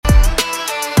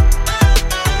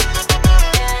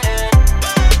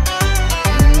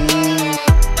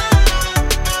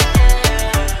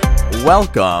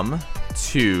welcome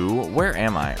to, where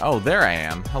am I? Oh, there I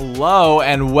am. Hello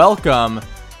and welcome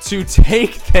to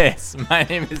Take This. My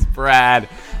name is Brad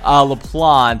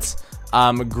LaPlante.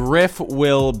 Griff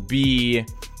will be,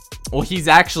 well, he's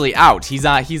actually out. He's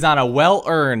on a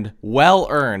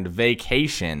well-earned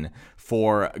vacation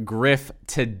for Griff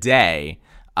today.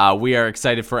 We are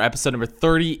excited for episode number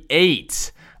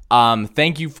 38.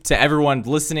 Thank you to everyone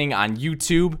listening on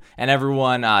YouTube and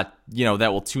everyone,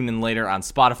 that will tune in later on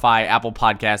Spotify, Apple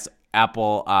Podcasts,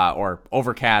 or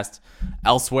Overcast,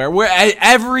 elsewhere. Where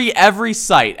every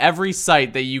site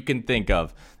that you can think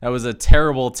of. That was a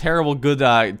terrible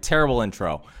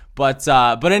intro.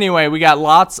 But anyway, we got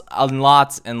lots and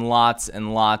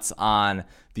lots on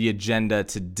the agenda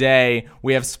today.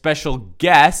 We have special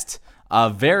guest, a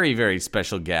very, very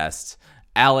special guest,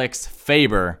 Alex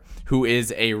Faber, who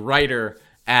is a writer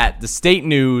at the State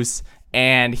News,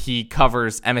 and he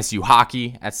covers MSU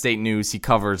hockey at State News. He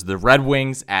covers the Red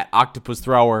Wings at Octopus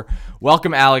Thrower.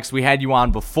 Welcome, Alex. We had you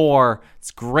on before.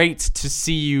 It's great to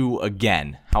see you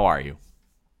again. How are you?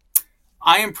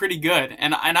 I am pretty good,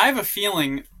 and I have a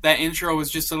feeling that intro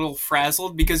was just a little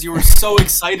frazzled because you were so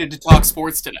excited to talk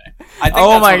sports today.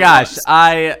 Oh my gosh,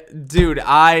 I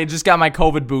just got my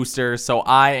COVID booster, so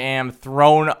I am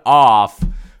thrown off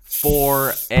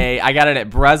I got it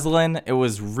at Breslin. It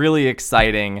was really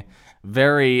exciting,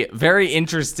 very, very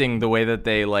interesting the way that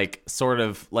they sort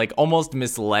of almost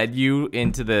misled you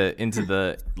into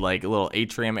the little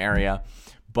atrium area,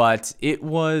 but it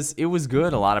was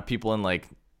good. A lot of people in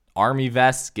army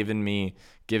vests giving me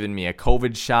a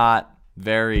COVID shot.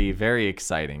 Very, very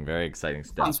exciting. Very exciting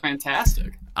stuff. Sounds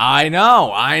fantastic. I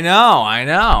know. I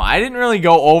didn't really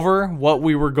go over what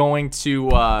we were going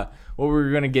to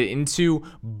get into,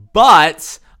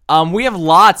 but we have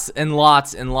lots and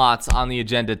lots on the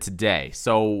agenda today.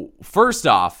 So first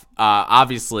off,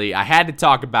 obviously, I had to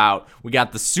talk about, we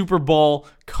got the Super Bowl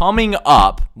coming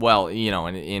up. Well,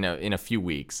 in a few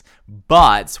weeks,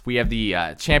 but we have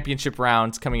the championship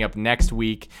rounds coming up next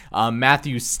week.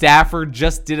 Matthew Stafford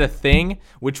just did a thing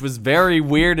which was very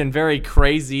weird and very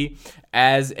crazy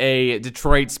as a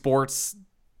Detroit sports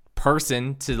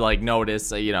person to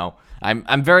notice.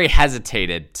 I'm very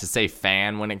hesitated to say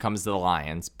fan when it comes to the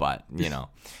Lions, but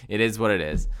it is what it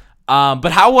is.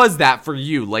 But how was that for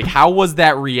you? How was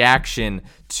that reaction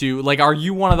to, are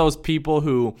you one of those people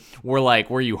who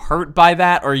were you hurt by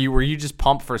that, or were you just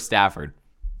pumped for Stafford?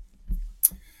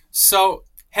 So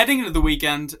heading into the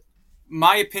weekend,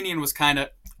 my opinion was kind of,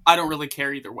 I don't really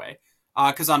care either way.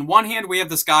 Because on one hand, we have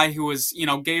this guy who was,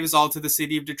 gave his all to the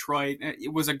city of Detroit.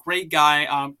 It was a great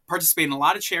guy, participated in a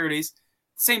lot of charities.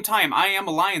 Same time, I am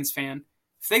a Lions fan.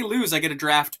 If they lose, I get a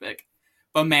draft pick.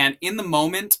 But man, in the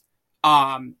moment,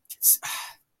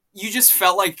 you just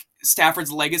felt like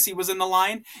Stafford's legacy was in the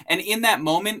line. And in that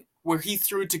moment where he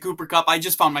threw it to Cooper Kupp, I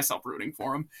just found myself rooting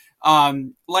for him.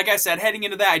 Like I said, heading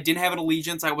into that, I didn't have an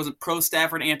allegiance. I wasn't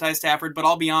pro-Stafford, anti-Stafford. But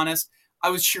I'll be honest,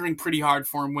 I was cheering pretty hard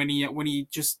for him when he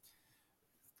just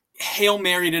Hail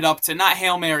Married it up to, not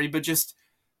Hail Mary, but just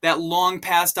that long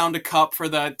pass down to Kupp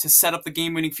to set up the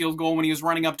game-winning field goal when he was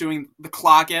running up doing the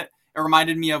clock it. It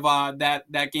reminded me of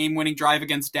that game-winning drive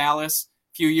against Dallas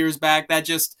a few years back. That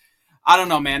just, I don't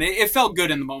know, man. It felt good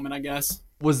in the moment, I guess.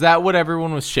 Was that what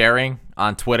everyone was sharing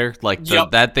on Twitter? Yep.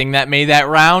 That thing that made that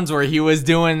rounds where he was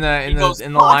doing in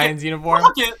the Lions uniform?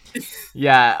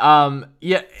 Yeah.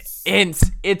 Yeah. And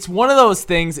it's one of those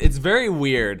things. It's very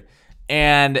weird.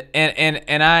 And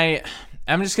I'm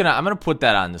gonna put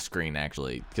that on the screen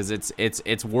actually because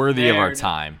it's worthy of our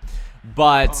time.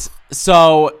 But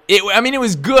so it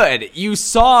was good. You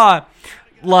saw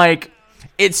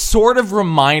it sort of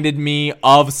reminded me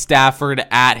of Stafford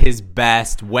at his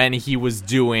best when he was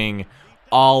doing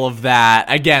all of that.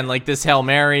 Again, this Hail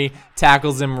Mary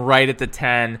tackles him right at the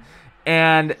 10,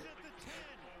 and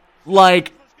I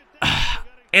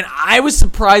was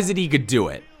surprised that he could do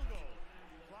it.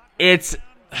 It's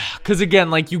because,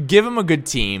 again, you give him a good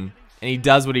team, and he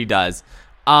does what he does.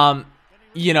 The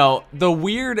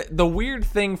weird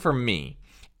thing for me,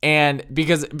 and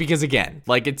because again,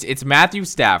 it's Matthew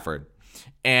Stafford,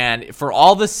 and for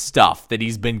all the stuff that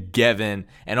he's been given,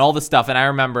 and all the stuff, and I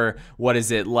remember, what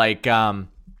is it, who's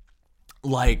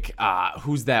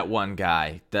that one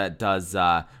guy that does,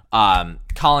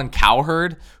 Colin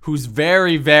Cowherd, who's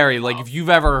very, very, if you've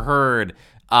ever heard,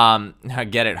 Colin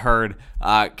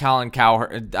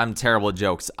Cowherd, I'm terrible at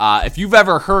jokes. If you've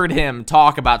ever heard him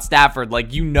talk about Stafford,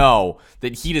 that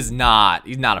he's not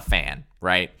a fan,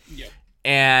 right? Yeah.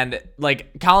 And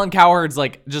Colin Cowherd's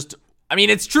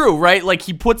it's true, right?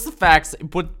 He puts the facts,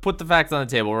 put the facts on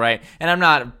the table, right? And I'm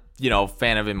not,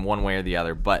 fan of him one way or the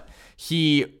other, but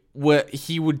he what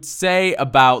he would say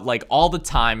about like all the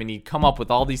time, and he'd come up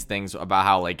with all these things about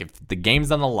how like if the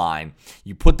game's on the line,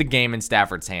 you put the game in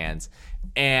Stafford's hands,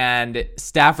 and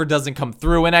Stafford doesn't come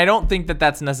through. And I don't think that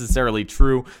that's necessarily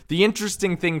true. The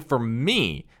interesting thing for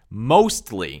me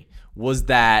mostly was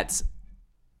that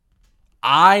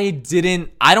I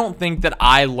don't think that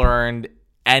I learned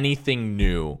anything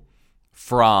new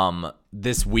from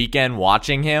this weekend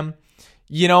watching him,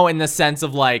 in the sense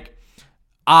of like,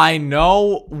 I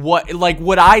know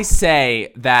would I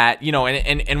say that,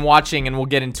 and watching, and we'll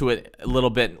get into it a little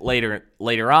bit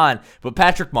later on, but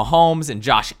Patrick Mahomes and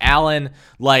Josh Allen,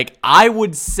 like I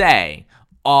would say,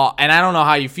 and I don't know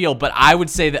how you feel, but I would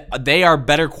say that they are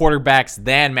better quarterbacks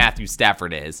than Matthew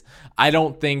Stafford is. I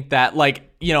don't think that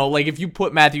if you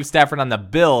put Matthew Stafford on the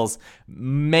Bills,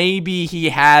 maybe he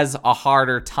has a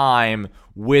harder time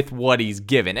with what he's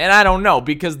given. And I don't know,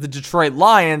 because the Detroit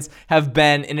Lions have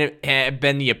been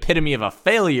the epitome of a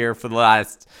failure for the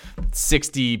last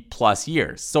 60 plus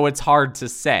years. So it's hard to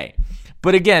say.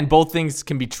 But again, both things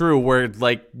can be true where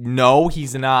no,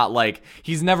 he's not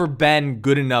he's never been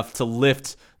good enough to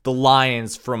lift the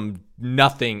Lions from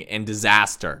nothing and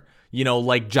disaster.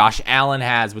 Like Josh Allen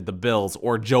has with the Bills,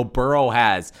 or Joe Burrow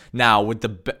has now with the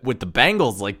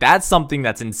Bengals. Like that's something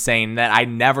that's insane that I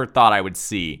never thought I would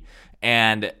see.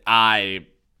 And I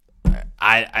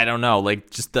don't know, like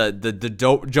just the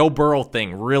Joe Burrow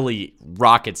thing really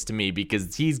rockets to me,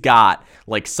 because he's got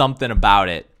like something about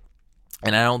it.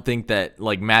 And I don't think that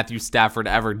like Matthew Stafford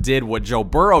ever did what Joe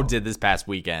Burrow did this past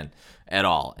weekend at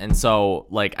all. And so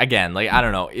again, I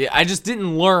don't know, I just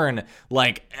didn't learn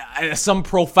some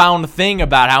profound thing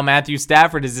about how Matthew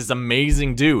Stafford is this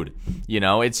amazing dude.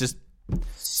 It's just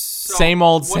same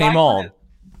old.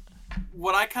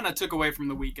 What I kind of took away from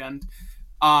the weekend,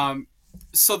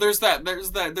 so there's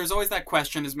always that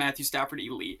question, is Matthew Stafford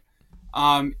elite?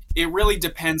 It really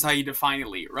depends how you define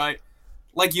elite, right?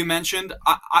 Like you mentioned,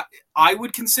 I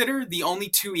would consider the only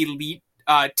two elite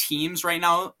teams right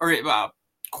now, or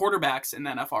quarterbacks in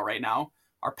the NFL right now,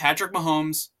 are Patrick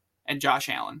Mahomes and Josh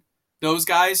Allen. Those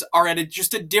guys are at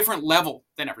just a different level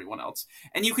than everyone else.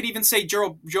 And you could even say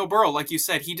Joe Burrow, like you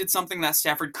said, he did something that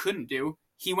Stafford couldn't do.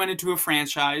 He went into a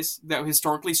franchise that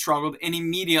historically struggled and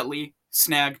immediately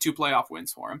snagged 2 playoff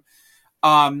wins for him.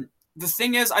 The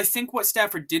thing is, I think what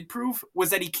Stafford did prove was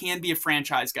that he can be a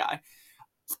franchise guy.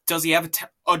 Does he have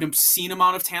an obscene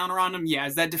amount of talent around him? Yeah.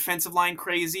 Is that defensive line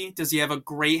crazy? Does he have a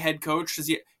great head coach? Does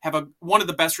he have one of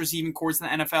the best receiving corps in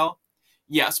the NFL?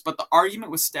 Yes, but the argument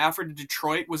with Stafford in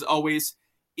Detroit was always,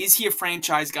 is he a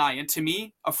franchise guy? And to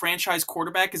me, a franchise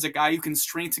quarterback is a guy who can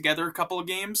string together a couple of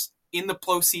games in the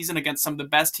postseason against some of the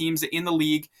best teams in the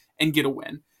league and get a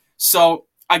win. So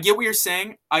I get what you're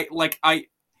saying. I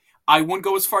wouldn't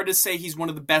go as far to say he's one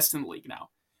of the best in the league now,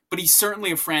 but he's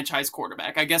certainly a franchise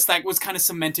quarterback. I guess that was kind of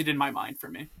cemented in my mind for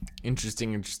me.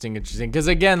 Interesting. Because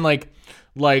again,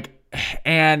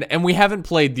 and we haven't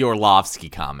played the Orlovsky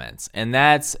comments, and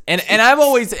that's and I've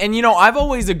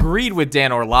always agreed with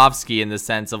Dan Orlovsky in the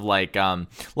sense of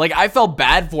I felt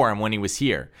bad for him when he was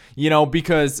here,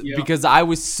 because I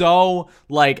was so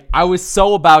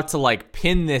about to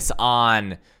pin this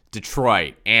on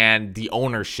Detroit and the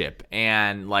ownership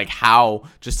and how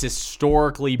just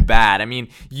historically bad. I mean,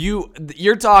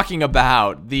 you're talking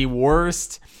about the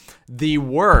worst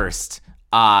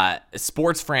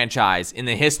sports franchise in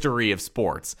the history of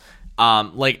sports.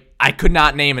 I could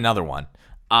not name another one.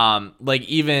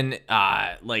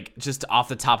 Just off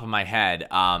the top of my head,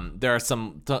 there are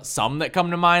some that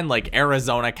come to mind, like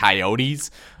Arizona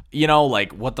Coyotes.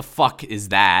 What the fuck is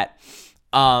that?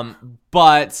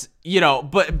 But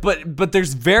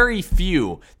there's very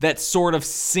few that sort of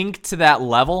sink to that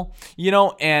level,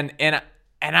 and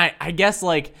I guess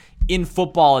in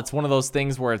football, it's one of those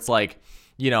things where it's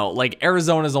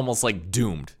Arizona's almost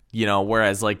doomed,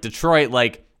 whereas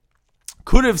Detroit,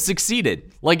 could have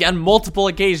succeeded, on multiple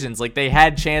occasions. They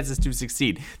had chances to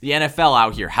succeed. The NFL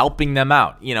out here helping them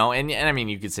out, and I mean,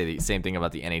 you could say the same thing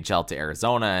about the NHL to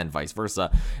Arizona and vice versa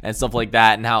and stuff like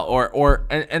that. And how,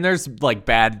 and there's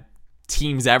bad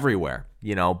teams everywhere,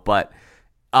 but,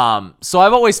 so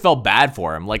I've always felt bad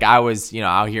for him. I was,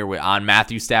 out here on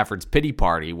Matthew Stafford's pity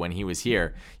party when he was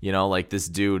here, this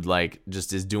dude,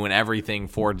 just is doing everything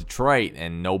for Detroit,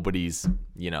 and nobody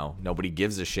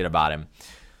gives a shit about him.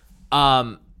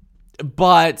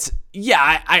 But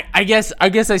yeah, I guess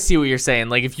I see what you're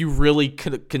saying. If you really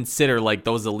could consider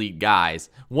those elite guys,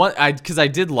 because I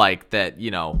did that,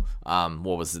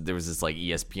 what was it? There was this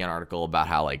ESPN article about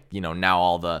how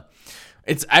now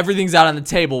everything's out on the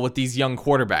table with these young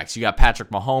quarterbacks. You got Patrick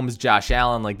Mahomes, Josh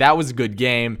Allen, that was a good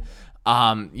game.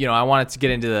 I wanted to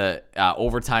get into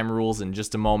overtime rules in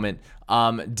just a moment.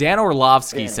 Dan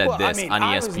Orlovsky said on ESPN.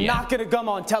 I was not going to come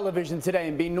on television today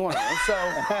and be normal. So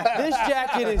this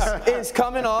jacket is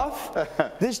coming off.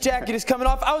 This jacket is coming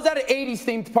off. I was at an 80s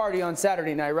themed party on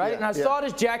Saturday night, right? And I saw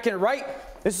this jacket, right?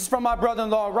 This is from my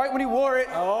brother-in-law. Right when he wore it,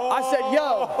 I said,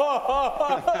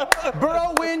 yo,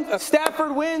 Burrow wins,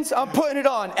 Stafford wins, I'm putting it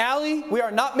on. Allie, we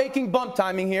are not making bump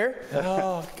timing here.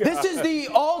 Oh, this is the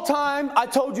all-time I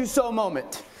told you so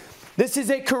moment. This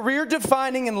is a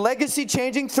career-defining and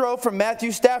legacy-changing throw from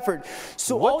Matthew Stafford.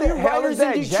 So all you writers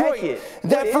in Detroit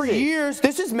that for years,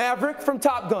 this is Maverick from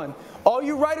Top Gun. All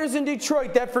you writers in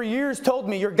Detroit that for years told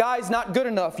me your guy's not good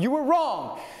enough, you were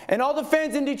wrong. And all the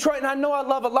fans in Detroit, and I know I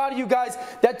love a lot of you guys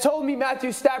that told me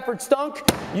Matthew Stafford stunk,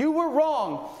 you were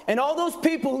wrong. And all those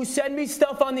people who send me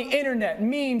stuff on the internet,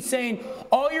 memes saying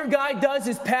all your guy does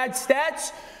is pad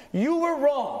stats, you were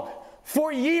wrong.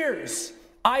 For years,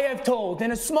 I have told,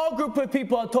 and a small group of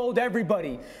people have told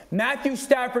everybody, Matthew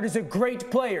Stafford is a great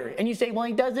player. And you say, well,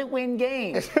 he doesn't win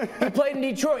games. He played in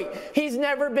Detroit. He's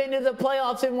never been to the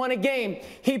playoffs and won a game.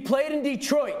 He played in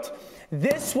Detroit.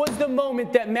 This was the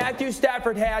moment that Matthew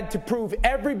Stafford had to prove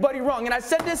everybody wrong. And I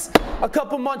said this a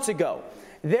couple months ago.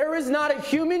 There is not a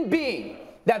human being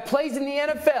that plays in the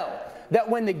NFL that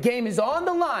when the game is on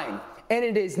the line, and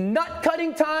it is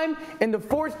nut-cutting time in the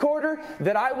fourth quarter,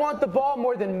 that I want the ball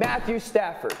more than Matthew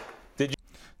Stafford.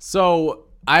 So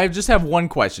I just have one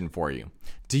question for you.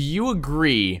 Do you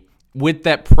agree with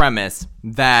that premise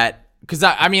that, because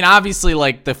I mean, obviously,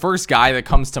 like the first guy that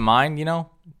comes to mind,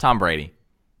 Tom Brady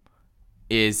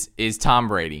is Tom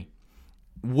Brady.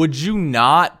 Would you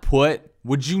not put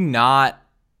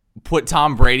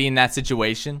Tom Brady in that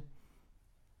situation?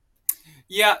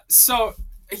 Yeah, so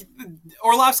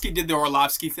Orlovsky did the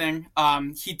Orlovsky thing.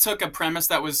 He took a premise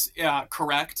that was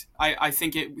correct. I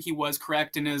think he was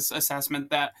correct in his assessment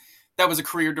that was a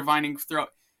career-defining throw.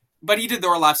 But he did the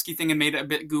Orlovsky thing and made it a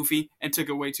bit goofy and took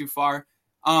it way too far.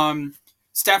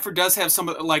 Stafford does have some,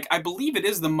 I believe it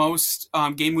is the most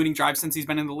game-winning drive since he's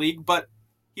been in the league, but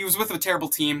he was with a terrible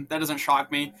team. That doesn't shock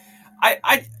me.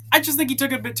 I just think he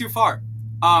took it a bit too far.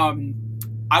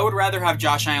 I would rather have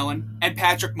Josh Allen and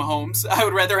Patrick Mahomes. I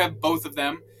would rather have both of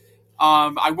them.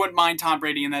 I wouldn't mind Tom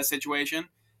Brady in that situation.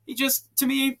 To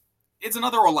me, it's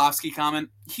another Orlovsky comment.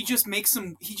 He just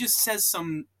says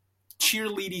some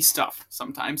cheerleady stuff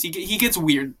sometimes. He gets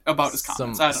weird about his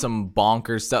comments. Some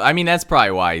bonkers stuff. I mean, that's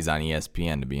probably why he's on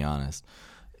ESPN, to be honest.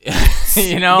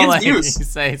 You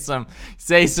say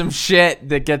some shit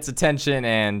that gets attention,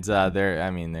 and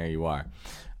there you are.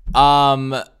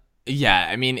 Yeah,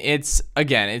 I mean, I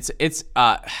guess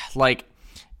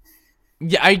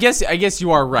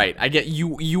you are right.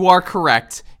 You are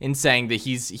correct in saying that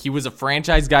he was a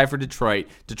franchise guy for Detroit.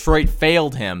 Detroit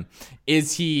failed him.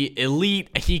 Is he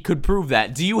elite? He could prove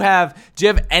that. Do you have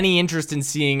any interest in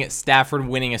seeing Stafford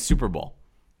winning a Super Bowl?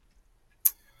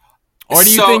 Or do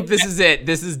you think this is it?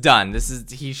 This is done.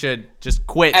 He should just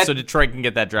quit so Detroit can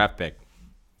get that draft pick?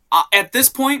 At this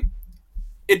point,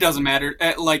 it doesn't matter.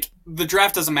 The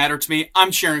draft doesn't matter to me.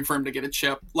 I'm cheering for him to get a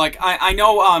chip. I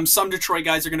know some Detroit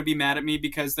guys are going to be mad at me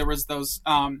because there was those,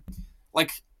 I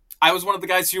was one of the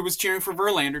guys who was cheering for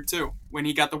Verlander too when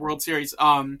he got the World Series.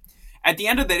 At the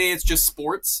end of the day, it's just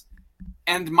sports,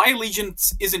 and my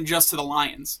allegiance isn't just to the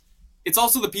Lions. It's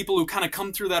also the people who kind of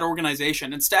come through that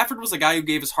organization. And Stafford was a guy who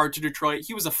gave his heart to Detroit.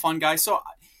 He was a fun guy. So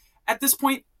at this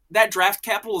point, that draft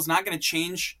capital is not going to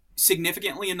change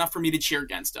significantly enough for me to cheer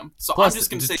against him. So plus, I'm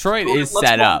just going to say Detroit is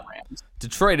set up.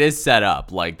 Detroit is set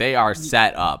up. They are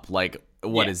set up.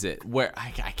 What is it? Where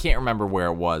I can't remember where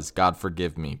it was. God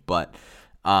forgive me. But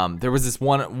there was this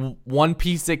one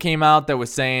piece that came out that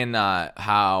was saying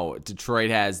how Detroit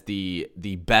has the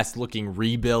best looking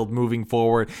rebuild moving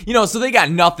forward. So they got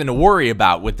nothing to worry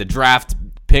about with the draft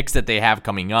picks that they have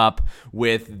coming up,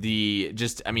 with the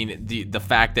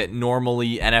fact that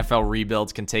normally NFL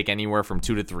rebuilds can take anywhere from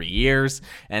 2 to 3 years.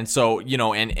 And so,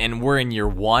 and we're in year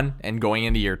 1 and going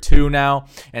into year 2 now.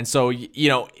 And so,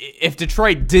 if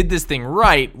Detroit did this thing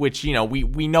right, which,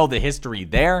 we know the history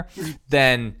there,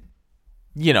 then,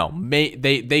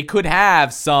 they could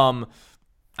have some,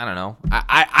 I don't know.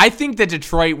 I think that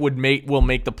Detroit will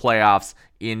make the playoffs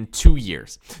in 2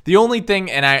 years. The only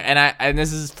thing, and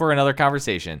this is for another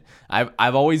conversation,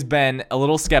 I've always been a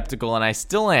little skeptical, and I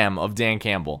still am, of Dan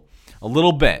Campbell. A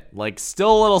little bit,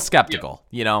 still a little skeptical.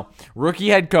 Yeah. Rookie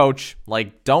head coach,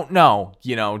 don't know.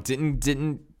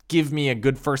 Didn't give me a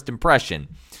good first impression.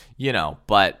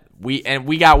 But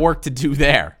we got work to do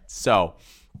there. So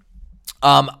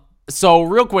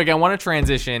real quick, I want to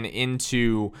transition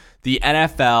into the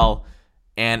NFL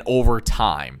and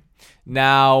overtime.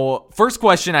 Now, first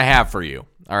question I have for you,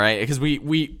 all right? Because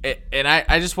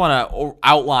I just want to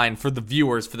outline for the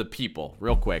viewers, for the people,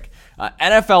 real quick.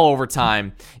 NFL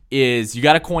overtime is you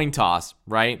got a coin toss,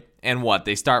 right? And what?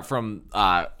 They start from,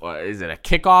 is it a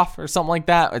kickoff or something like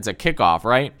that? It's a kickoff,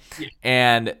 right? Yeah.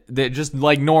 And they're just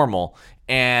like normal.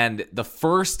 And the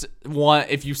first one,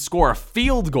 if you score a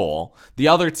field goal, the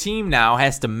other team now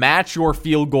has to match your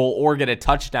field goal or get a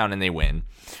touchdown and they win.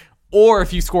 Or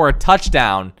if you score a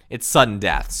touchdown, it's sudden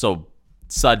death. So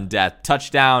sudden death,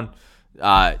 touchdown,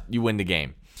 you win the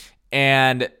game.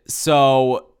 And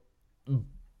so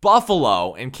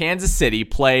Buffalo and Kansas City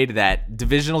played that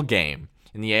divisional game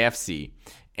in the AFC.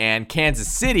 And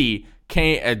Kansas City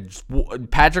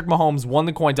Patrick Mahomes won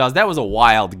the coin toss. That was a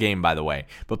wild game, by the way.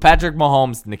 But Patrick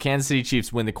Mahomes and the Kansas City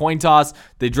Chiefs win the coin toss.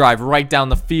 They drive right down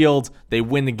the field. They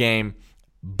win the game.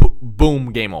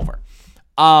 Boom, game over.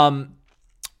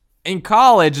 In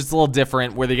college, it's a little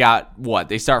different where they got what?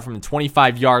 They start from the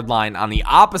 25-yard line on the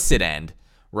opposite end,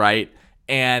 right?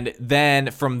 And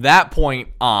then from that point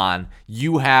on,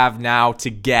 you have now to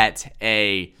get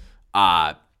a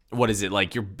what is it?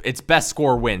 Like it's best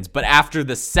score wins. But after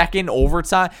the second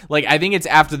overtime, like I think it's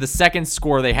after the second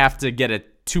score, they have to get a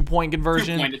 2-point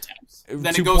conversion. 2-point attempts.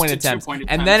 Then it goes to 2-point attempts.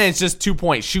 And then it's just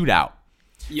 2-point shootout.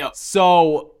 Yep.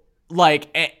 So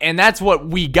and that's what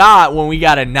we got when we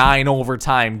got a 9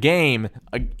 overtime game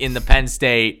in the Penn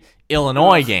State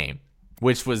Illinois game,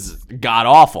 which was god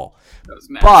awful.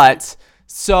 But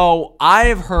so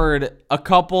I've heard a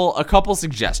couple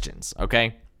suggestions.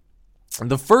 Okay,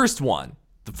 the first one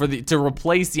to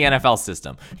replace the NFL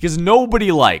system, because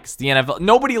nobody likes the NFL.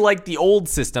 Nobody liked the old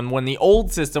system when the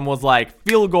old system was like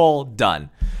field goal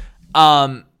done.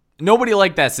 Nobody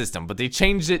liked that system, but they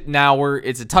changed it now where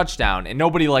it's a touchdown, and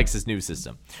nobody likes this new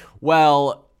system.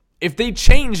 Well, if they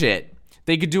change it,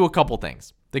 they could do a couple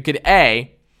things. They could,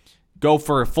 A, go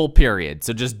for a full period,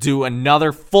 so just do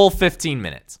another full 15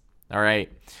 minutes, all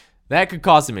right? That could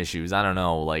cause some issues. I don't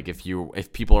know, like if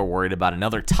people are worried about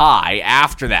another tie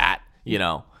after that,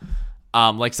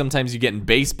 like sometimes you get in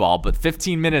baseball, but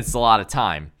 15 minutes is a lot of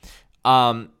time.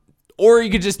 Or you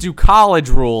could just do college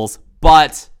rules,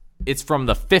 but it's from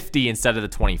the 50 instead of the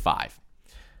 25.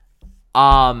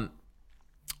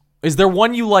 Is there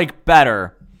one you like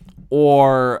better,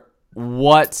 or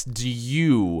what do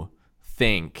you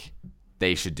think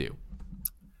they should do?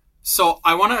 So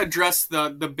I want to address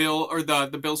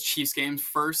the Bills Chiefs game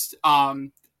first.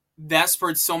 That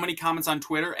spurred so many comments on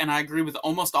Twitter, and I agree with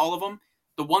almost all of them.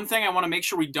 The one thing I want to make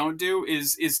sure we don't do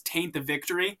is taint the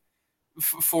victory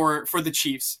for the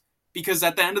Chiefs, because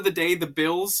at the end of the day, the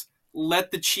Bills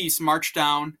let the Chiefs march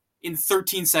down in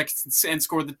 13 seconds and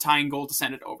score the tying goal to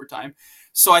send it to overtime.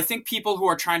 So I think people who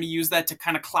are trying to use that to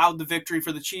kind of cloud the victory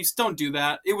for the Chiefs, don't do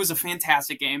that. It was a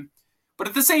fantastic game. But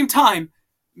at the same time,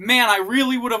 man, I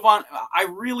really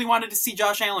wanted to see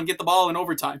Josh Allen get the ball in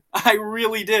overtime. I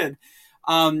really did.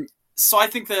 So I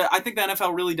think the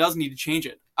NFL really does need to change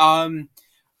it. I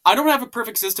don't have a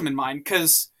perfect system in mind,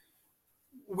 because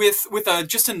with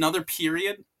just another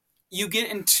period, you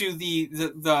get into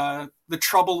the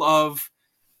trouble of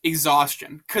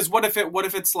exhaustion. Because what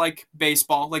if it's like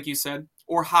baseball, like you said,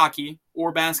 or hockey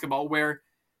or basketball, where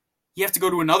you have to go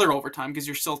to another overtime because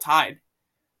you're still tied.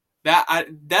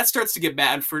 That starts to get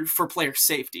bad for player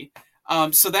safety.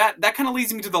 So that kind of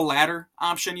leads me to the latter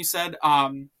option you said.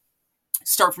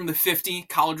 Start from the 50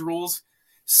 college rules.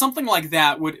 Something like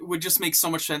that would just make so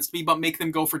much sense to me, but make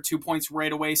them go for 2 points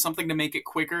right away. Something to make it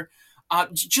quicker.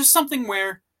 Just something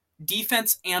where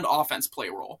defense and offense play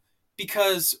a role.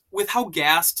 Because with how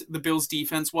gassed the Bills'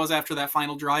 defense was after that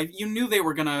final drive, you knew they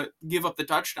were going to give up the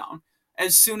touchdown.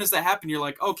 As soon as that happened, you're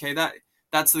like, okay,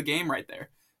 that's the game right there.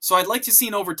 So I'd like to see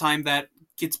an overtime that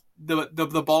gets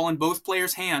the ball in both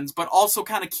players' hands, but also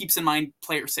kind of keeps in mind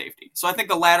player safety. So I think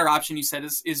the latter option you said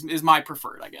is my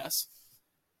preferred, I guess.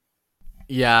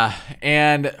 Yeah,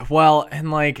 and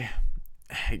like,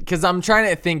 because I'm trying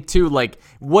to think too, like,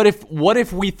 what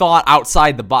if we thought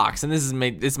outside the box? And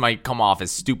this might come off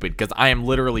as stupid because I am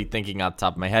literally thinking off the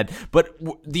top of my head, but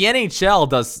the NHL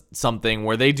does something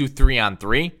where they do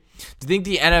 3-on-3. Do you think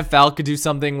the NFL could do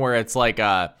something where it's like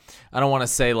I don't want to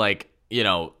say like,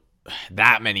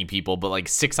 that many people, but like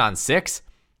 6-on-6?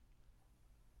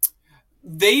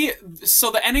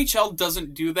 So the NHL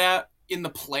doesn't do that in the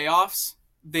playoffs.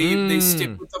 They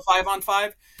stick with the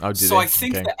 5-on-5. Oh, do so they? I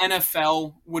think Okay. the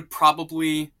NFL would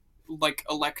probably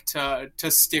elect to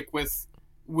stick with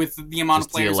the amount Just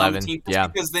of players the 11, on the team, yeah.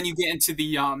 because then you get into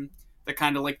the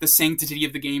kind of like the sanctity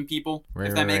of the game, people.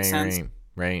 If that makes sense.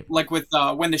 right? Like with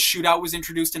when the shootout was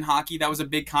introduced in hockey, that was a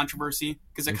big controversy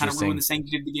because it kind of ruined the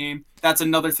sanctity of the game. That's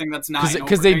another thing that's not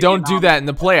because they don't do that in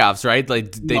the playoffs, right?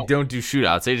 Like they No. don't do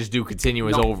shootouts; they just do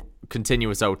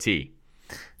continuous OT.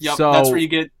 Yep, So that's where you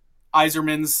get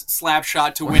Yzerman's slap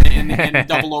shot to win it in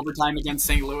double overtime against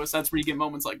St. Louis. That's where you get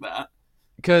moments like that.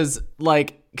 Because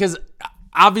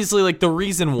obviously, like, the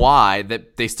reason why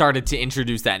that they started to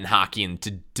introduce that in hockey and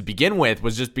to begin with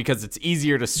was just because it's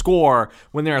easier to score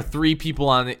when there are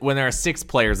when there are 6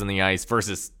 players on the ice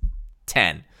versus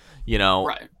 10. You know,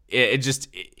 Right.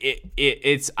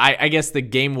 I guess the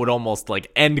game would almost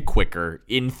like end quicker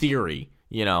in theory.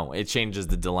 You know, it changes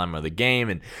the dilemma of the game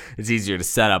and it's easier to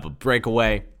set up a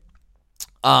breakaway.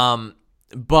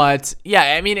 But yeah,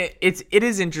 I mean, it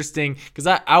is interesting because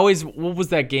I always, what was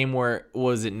that game where,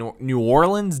 was it New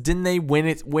Orleans? Didn't they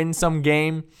win some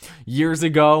game years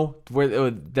ago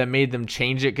where that made them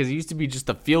change it? Because it used to be just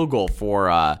a field goal for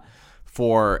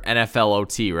NFL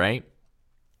OT, right?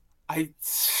 I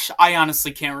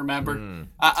honestly can't remember.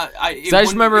 I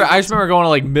just remember going to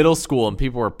like middle school and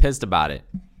people were pissed about it.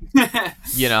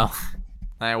 You know,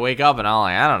 I wake up and I'm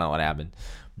like, I don't know what happened.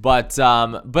 But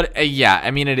yeah,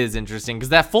 I mean, it is interesting because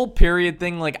that full period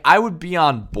thing, like, I would be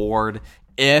on board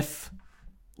if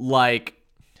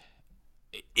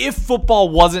football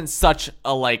wasn't such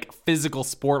a like physical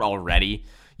sport already.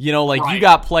 You know, like, right. You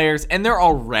got players and they're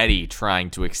already trying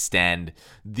to extend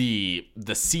the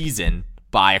season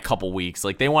by a couple weeks.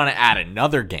 Like, they want to add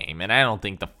another game, and I don't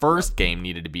think the first game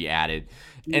needed to be added.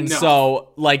 And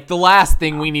so, like, the last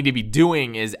thing we need to be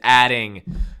doing is adding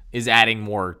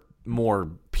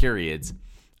more periods.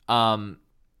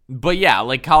 But yeah,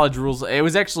 like, college rules. It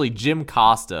was actually Jim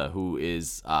Costa, who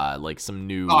is like some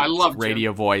new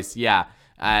radio voice. Yeah.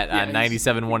 At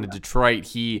 97.1 in Detroit,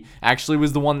 he actually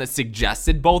was the one that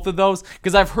suggested both of those,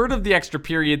 because I've heard of the extra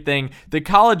period thing. The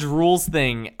college rules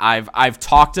thing I've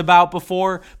talked about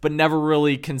before, but never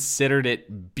really considered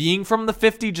it being from the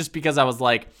 50, just because I was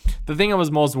like, the thing I was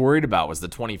most worried about was the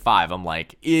 25. I'm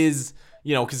like, because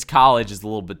college is a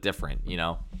little bit different, you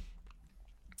know.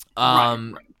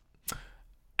 Right.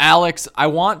 Alex, I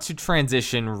want to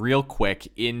transition real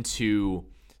quick into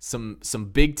some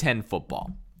Big Ten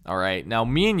football. All right. Now,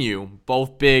 me and you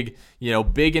both big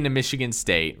into Michigan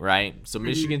State, right? So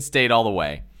Michigan State all the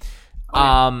way.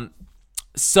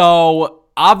 So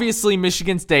obviously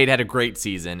Michigan State had a great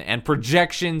season, and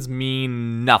projections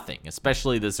mean nothing,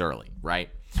 especially this early, right?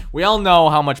 We all know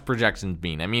how much projections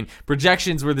mean. I mean,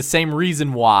 projections were the same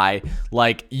reason why,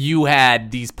 like, you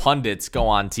had these pundits go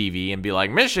on TV and be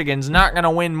like, Michigan's not going to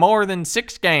win more than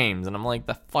 6 games. And I'm like,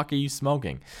 the fuck are you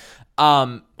smoking?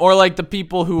 Or like the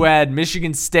people who had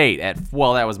Michigan State at,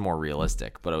 well, that was more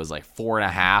realistic, but it was like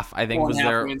 4.5, I think, was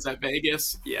their wins at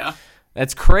Vegas. Yeah.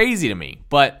 That's crazy to me.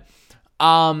 But,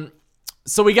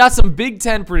 so we got some Big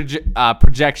Ten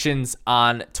projections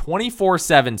on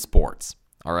 24/7 Sports.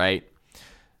 All right.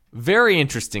 Very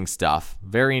interesting stuff.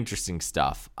 By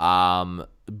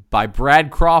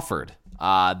Brad Crawford,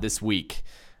 this week.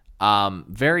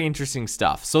 Very interesting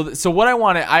stuff. So what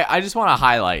I just want to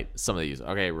highlight some of these,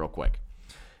 okay, real quick.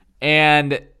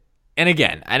 And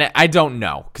again, I don't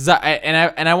know, because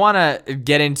I want to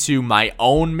get into my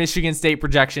own Michigan State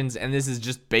projections, and this is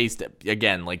just based,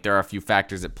 again, like, there are a few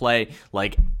factors at play.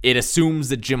 Like, it assumes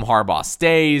that Jim Harbaugh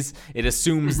stays. It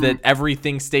assumes that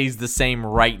everything stays the same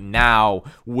right now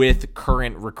with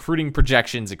current recruiting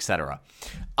projections, etc.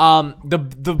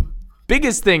 The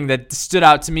biggest thing that stood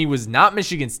out to me was not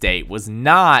Michigan State, was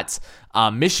not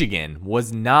Michigan,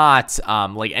 was not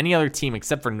like any other team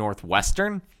except for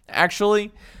Northwestern,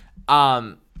 actually.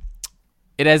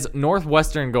 It has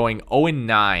Northwestern going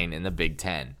 0-9 in the Big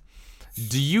Ten.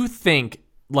 Do you think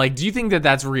that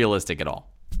that's realistic at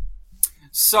all?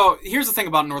 So here's the thing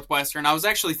about Northwestern. I was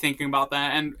actually thinking about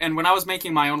that, and when I was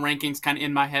making my own rankings kind of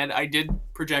in my head, I did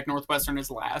project Northwestern as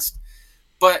last.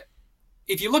 But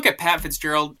if you look at Pat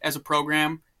Fitzgerald as a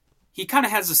program, he kind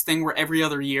of has this thing where every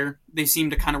other year they seem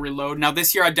to kind of reload. Now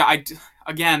this year, I'm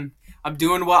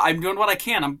doing what I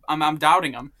can. I'm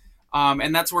doubting him,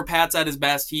 and that's where Pat's at his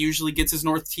best. He usually gets his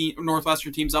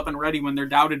Northwestern teams up and ready when they're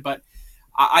doubted, but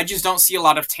I just don't see a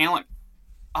lot of talent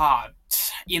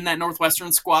in that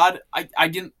Northwestern squad.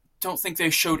 I don't think they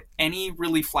showed any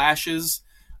really flashes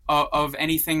of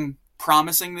anything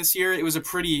promising this year. It was a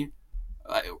pretty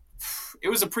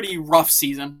rough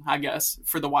season, I guess,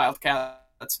 for the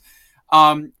Wildcats.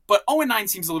 But 0-9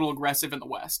 seems a little aggressive in the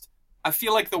West. I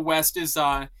feel like the West is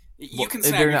you can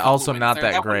say they're also not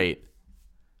that great.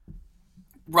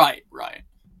 Right.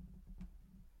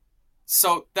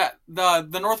 So that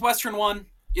the Northwestern one,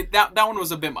 that one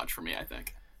was a bit much for me, I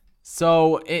think.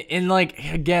 So in like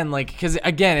again, like because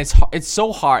again, it's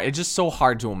so hard. It's just so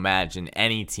hard to imagine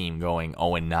any team going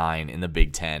 0-9 in the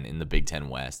Big Ten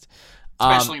West,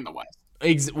 especially in the West.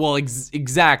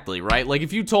 Exactly right. Like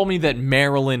if you told me that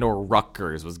Maryland or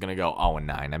Rutgers was gonna go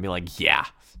 0-9, I'd be like, yeah,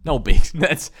 no big.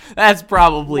 That's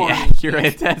probably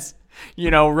accurate. That's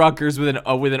Rutgers with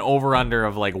an over under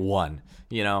of like 1.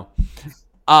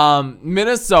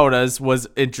 Minnesota's was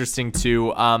interesting too.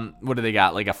 What do they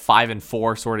got? Like a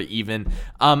 5-4 sort of even.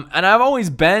 And I've always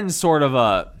been sort of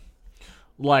a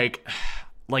like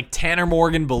Tanner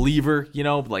Morgan believer,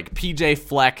 like PJ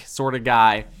Fleck sort of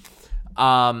guy.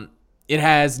 It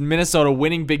has Minnesota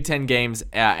winning Big Ten games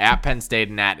at Penn State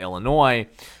and at Illinois,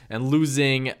 and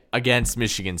losing against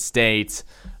Michigan State.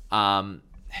 Like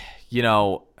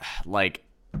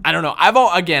I don't know. I've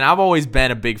always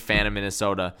been a big fan of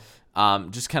Minnesota.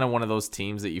 Just kind of one of those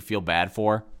teams that you feel bad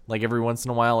for, like every once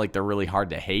in a while, like they're really hard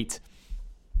to hate.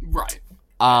 Right.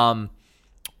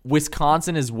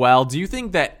 Wisconsin as well. Do you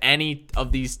think that any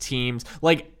of these teams,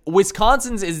 like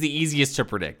Wisconsin's is the easiest to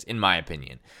predict, in my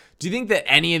opinion. Do you think that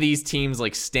any of these teams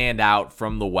like stand out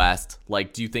from the West?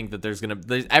 Like, do you think that there's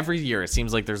every year it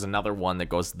seems like there's another one that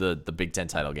goes to the Big Ten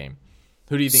title game?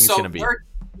 Who do you think it's going to be?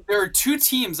 There are 2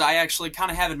 teams I actually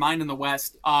kind of have in mind in the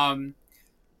West.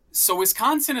 So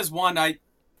Wisconsin is one.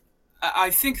 I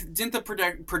think didn't the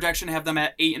projection have them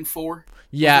at 8-4?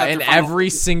 Yeah, and every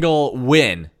single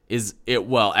win is it.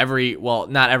 Well,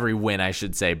 not every win I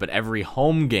should say, but every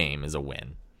home game is a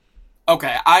win.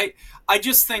 Okay, I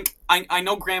just think I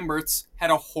know Graham Mertz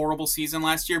had a horrible season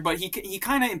last year, but he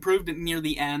kind of improved it near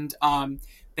the end.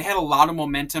 They had a lot of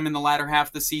momentum in the latter half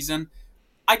of the season.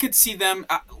 I could see them.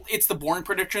 It's the boring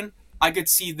prediction. I could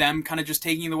see them kind of just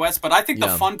taking the West, but I think the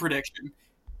fun prediction,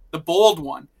 the bold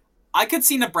one, I could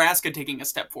see Nebraska taking a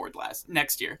step forward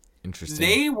next year. Interesting.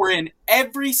 They were in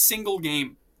every single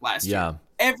game last year.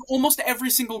 Almost every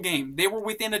single game. They were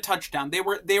within a touchdown. They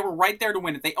were right there to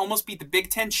win it. They almost beat the Big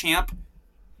Ten champ,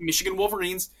 Michigan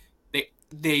Wolverines.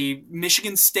 They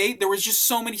Michigan State. There was just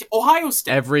so many. Ohio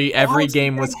State. Every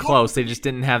game was close. They just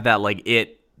didn't have that like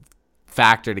it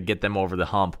factor to get them over the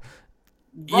hump.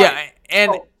 Right. Yeah,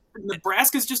 and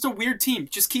Nebraska's just a weird team.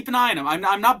 Just keep an eye on them.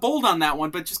 I'm not bold on that one,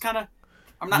 but just kind of.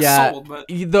 I'm not sold, but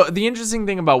the interesting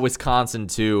thing about Wisconsin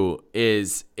too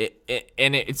is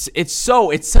it's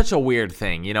such a weird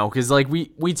thing, because like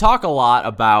we talk a lot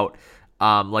about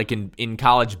like in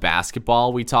college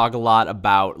basketball, we talk a lot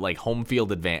about like home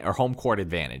field advantage or home court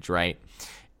advantage, right?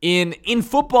 In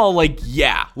football, like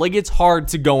it's hard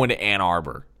to go into Ann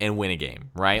Arbor and win a game,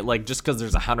 right? Like just because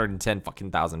there's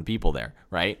 110,000 people there,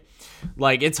 right?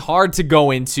 Like it's hard to go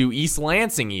into East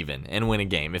Lansing even and win a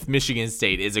game if Michigan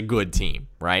State is a good team,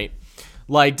 right?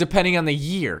 Like depending on the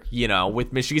year,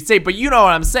 with Michigan State. But you know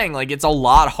what I'm saying? Like it's a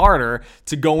lot harder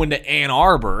to go into Ann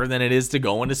Arbor than it is to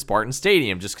go into Spartan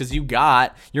Stadium just because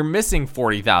you're missing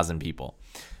 40,000 people.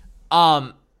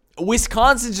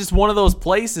 Wisconsin's just one of those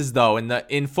places, though,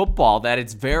 in football that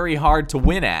it's very hard to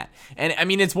win at. And, I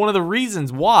mean, it's one of the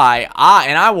reasons why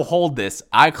I will hold this,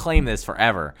 I claim this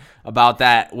forever, about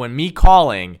that when me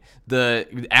calling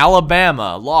the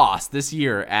Alabama lost this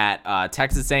year at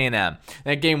Texas A&M.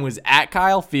 That game was at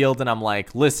Kyle Field, and I'm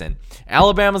like, listen,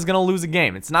 Alabama's going to lose a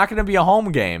game. It's not going to be a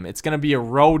home game. It's going to be a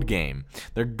road game.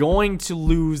 They're going to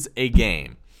lose a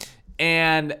game.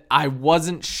 And I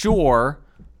wasn't sure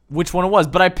which one it was,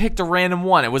 but I picked a random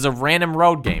one. It was a random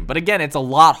road game. But again, it's a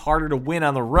lot harder to win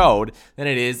on the road than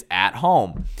it is at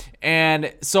home.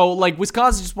 And so, like,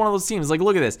 Wisconsin's just one of those teams. Like,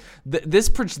 look at this. This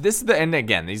is the end.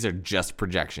 Again, these are just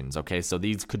projections, okay? So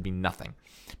these could be nothing.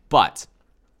 But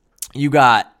you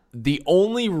got the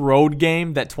only road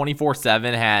game that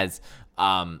 24/7 has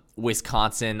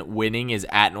Wisconsin winning is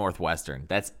at Northwestern.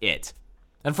 That's it.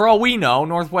 And for all we know,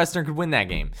 Northwestern could win that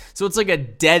game. So it's like a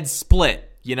dead split,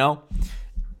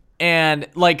 And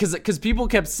like, because people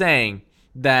kept saying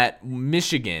that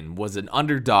Michigan was an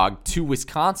underdog to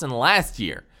Wisconsin last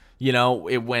year,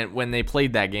 when they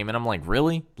played that game, and I'm like,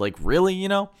 really? Like, really,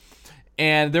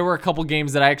 And there were a couple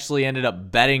games that I actually ended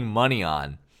up betting money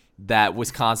on that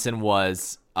Wisconsin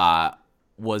was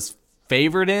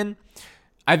favored in.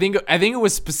 I think it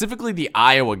was specifically the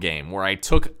Iowa game where I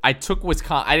took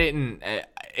Wisconsin.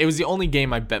 It was the only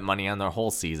game I bet money on the whole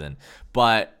season,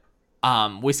 but.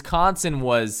 Wisconsin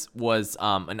was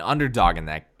an underdog in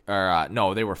that, or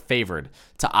no, they were favored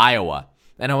to Iowa,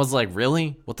 and I was like,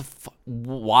 really? What the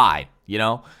why?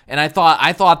 And I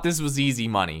thought this was easy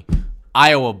money.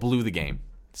 Iowa blew the game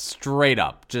straight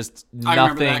up, just nothing. I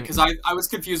remember that because I was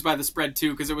confused by the spread too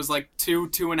because it was like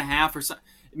 2.5 or something.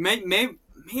 It may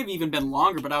have even been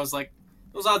longer, but I was like,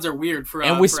 those odds are weird for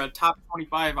a top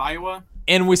 25 Iowa.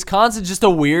 And Wisconsin's just a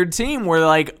weird team where,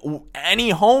 like,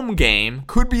 any home game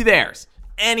could be theirs.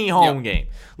 Any home game.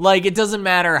 Like, it doesn't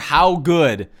matter how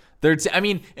good their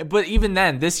but even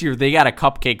then, this year, they got a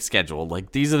cupcake schedule.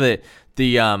 Like, these are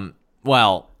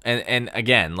and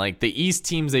again, like, the East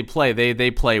teams they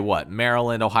play what?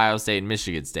 Maryland, Ohio State, and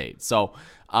Michigan State. So,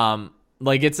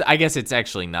 I guess it's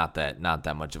actually not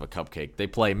that much of a cupcake. They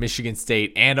play Michigan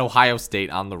State and Ohio State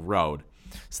on the road.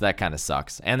 So that kind of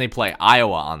sucks. And they play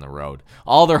Iowa on the road.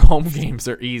 All their home games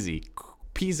are easy.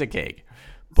 Piece of cake.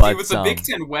 But with the Big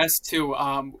Ten West, too,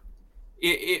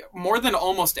 more than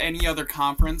almost any other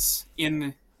conference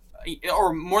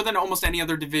or more than almost any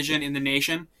other division in the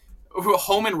nation,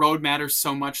 home and road matters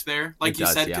so much there. Like you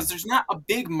said, because there's not a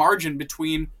big margin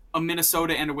between a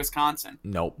Minnesota and a Wisconsin.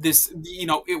 Nope.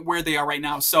 Where they are right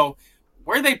now. So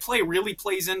where they play really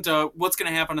plays into what's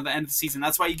going to happen at the end of the season.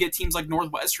 That's why you get teams like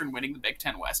Northwestern winning the Big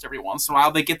Ten West every once in a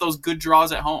while. They get those good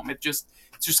draws at home. It's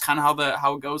just kind of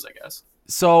how it goes, I guess.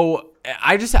 So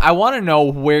I want to know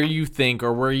where you think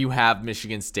or where you have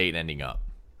Michigan State ending up.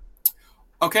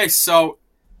 Okay, so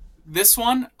this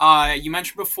one, you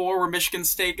mentioned before, we're Michigan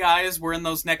State guys. We're in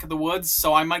those neck of the woods,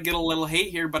 so I might get a little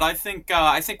hate here, but I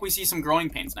think we see some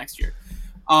growing pains next year.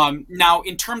 Now,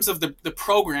 in terms of the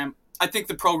program, I think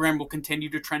the program will continue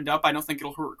to trend up. I don't think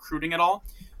it'll hurt recruiting at all.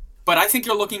 But I think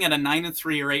you're looking at a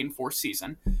 9-3 or 8-4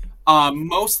 season,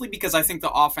 mostly because I think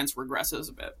the offense regresses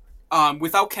a bit.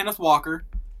 Without Kenneth Walker,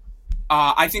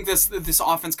 I think this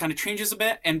offense kind of changes a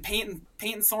bit, and Peyton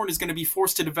Thorne is going to be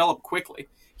forced to develop quickly.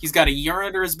 He's got a year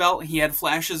under his belt. He had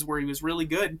flashes where he was really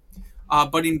good.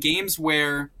 But in games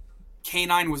where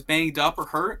K9 was banged up or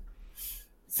hurt,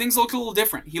 things looked a little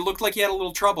different. He looked like he had a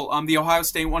little trouble. The Ohio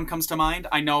State one comes to mind.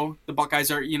 I know the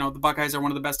Buckeyes are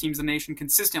one of the best teams in the nation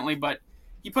consistently, but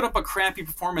he put up a crappy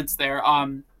performance there.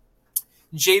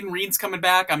 Jaden Reed's coming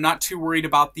back. I'm not too worried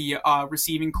about the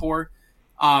receiving core.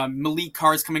 Malik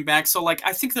Carr's coming back. So, like,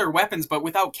 I think they're weapons, but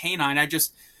without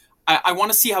K9, I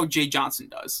want to see how Jay Johnson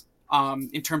does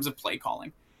in terms of play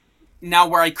calling. Now,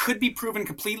 where I could be proven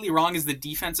completely wrong is the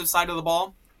defensive side of the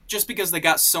ball. Just because they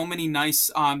got so many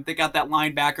nice, they got that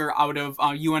linebacker out of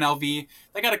UNLV.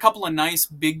 They got a couple of nice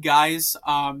big guys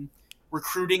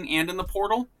recruiting and in the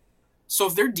portal. So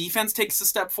if their defense takes a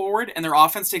step forward and their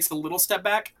offense takes a little step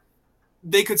back,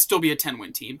 they could still be a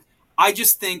 10-win team. I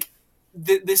just think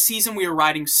this season we are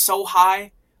riding so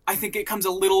high. I think it comes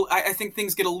I think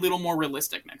things get a little more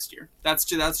realistic next year. That's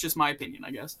just my opinion,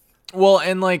 I guess. Well,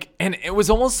 and it was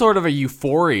almost sort of a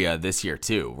euphoria this year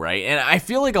too, right? And I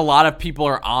feel like a lot of people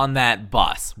are on that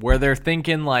bus where they're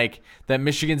thinking like that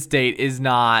Michigan State is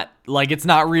not, like, it's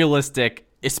not realistic,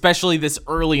 especially this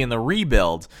early in the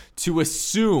rebuild, to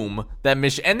assume that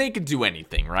and they could do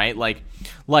anything, right? Like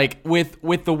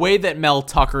with the way that Mel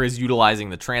Tucker is utilizing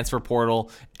the transfer portal,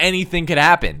 anything could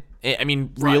happen. I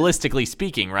mean, realistically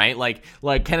speaking, right? Like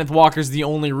Kenneth Walker's the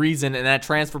only reason, and that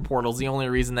transfer portal is the only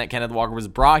reason that Kenneth Walker was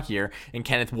brought here. And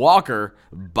Kenneth Walker,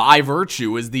 by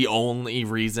virtue, is the only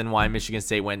reason why Michigan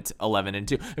State went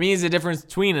 11-2. I mean, there's a difference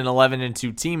between an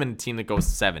 11-2 team and a team that goes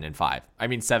 7-5. I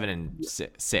mean,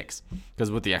 7-6, because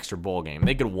with the extra bowl game,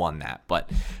 they could have won that. But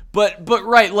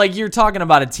right, like, you're talking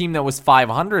about a team that was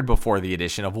 500 before the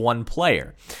addition of one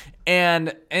player.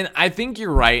 And I think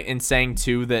you're right in saying,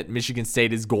 too, that Michigan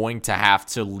State is going to have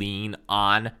to lean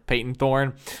on Peyton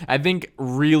Thorne. I think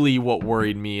really what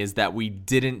worried me is that we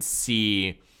didn't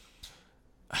see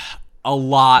a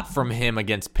lot from him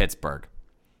against Pittsburgh,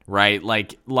 right?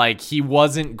 Like he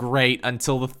wasn't great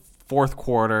until the fourth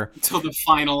quarter. Until the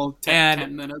final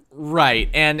 10 minutes. Right.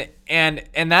 And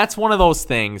that's one of those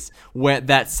things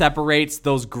that separates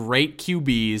those great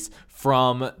QBs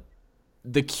from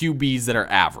the QBs that are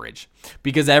average,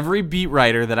 because every beat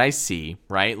writer that I see,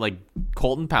 right, like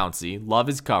Colton Pouncey, love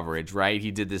his coverage, right?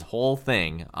 He did this whole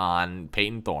thing on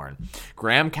Peyton Thorne.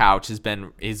 Graham Couch is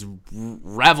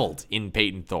reveled in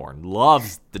Peyton Thorne,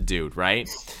 loves the dude, right?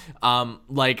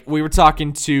 Like we were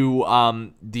talking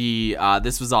to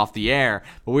this was off the air,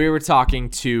 but we were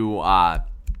talking to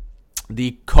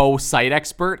the co-site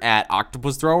expert at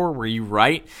Octopus Thrower, where you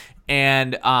write.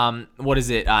 And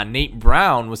Nate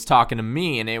Brown was talking to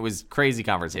me, and it was crazy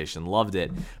conversation. Loved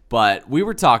it. But we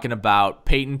were talking about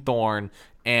Peyton Thorne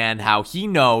and how he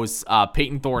knows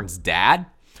Peyton Thorne's dad,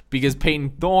 because Peyton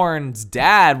Thorne's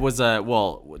dad was a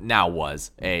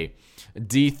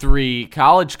D3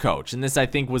 college coach. And this, I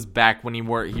think, was back when he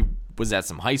was at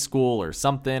some high school or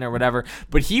something or whatever.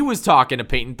 But he was talking to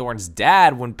Peyton Thorne's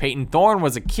dad when Peyton Thorne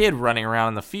was a kid running around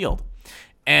in the field.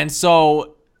 And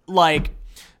so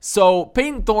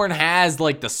Peyton Thorne has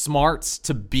like the smarts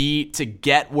to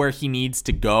get where he needs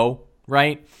to go,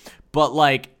 right? But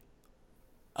like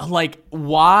like,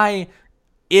 why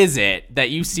is it that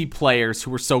you see players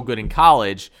who were so good in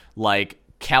college, like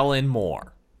Kellen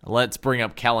Moore? Let's bring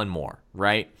up Kellen Moore,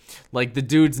 right? Like, the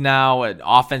dude's now an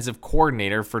offensive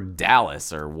coordinator for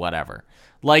Dallas or whatever.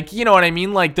 Like, you know what I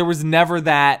mean? Like, there was never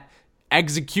that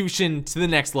execution to the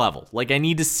next level. Like, I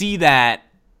need to see that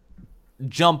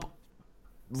jump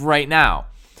right now,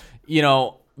 you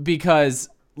know, because,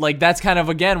 like, that's kind of,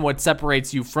 again, what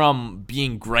separates you from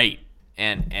being great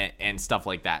and stuff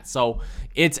like that. So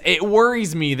it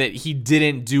worries me that he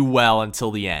didn't do well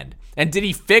until the end. And did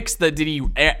he fix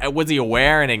was he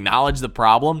aware and acknowledge the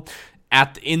problem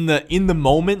in the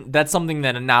moment? That's something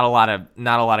that not a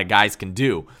lot of guys can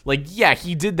do. Like, yeah,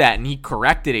 he did that and he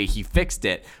corrected it, he fixed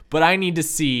it, but I need to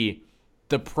see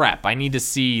the prep. I need to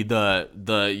see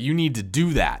you need to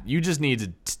do that. You just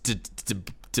need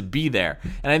to be there.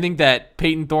 And I think that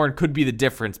Peyton Thorne could be the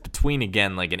difference between,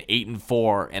 again, like an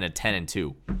 8-4 and a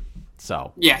 10-2.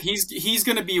 So yeah, he's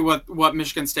going to be what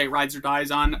Michigan State rides or dies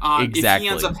on. Exactly. If he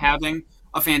ends up having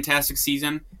a fantastic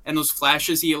season and those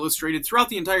flashes he illustrated throughout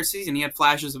the entire season, he had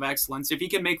flashes of excellence. If he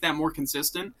can make that more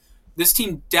consistent, this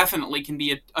team definitely can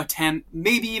be a 10,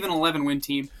 maybe even 11 win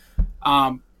team.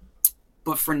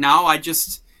 But for now, I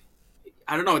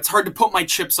don't know. It's hard to put my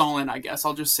chips all in, I guess.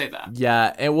 I'll just say that.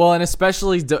 Yeah, and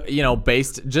especially, you know,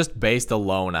 based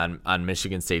alone on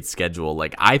Michigan State's schedule.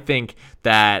 Like, I think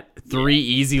that 3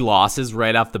 easy losses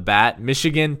right off the bat: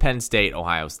 Michigan, Penn State,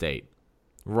 Ohio State,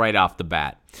 right off the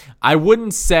bat. I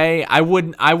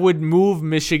would move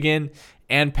Michigan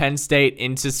and Penn State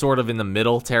into sort of in the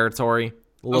middle territory.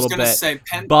 I was going to say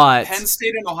Penn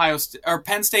State and Ohio State, or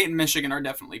Penn State and Michigan are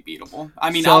definitely beatable. I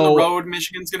mean, on the road,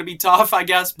 Michigan's going to be tough, I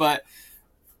guess, but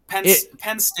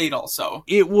Penn State also.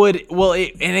 It would,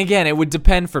 and again, it would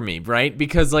depend for me, right?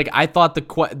 Because, like, I thought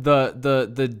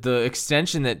the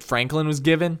extension that Franklin was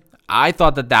given, I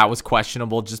thought that was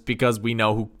questionable just because we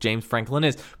know who James Franklin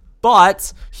is.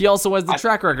 But he also has the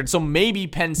track record, so maybe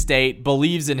Penn State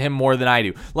believes in him more than I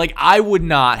do. Like, I would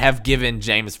not have given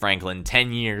James Franklin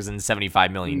 10 years and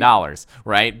 $75 million,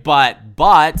 right?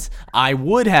 But I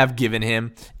would have given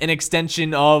him an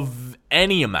extension of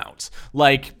any amount.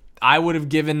 Like, I would have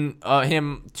given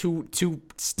him two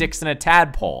sticks and a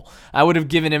tadpole. I would have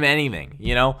given him anything,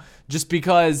 you know? Just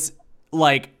because,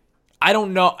 like, I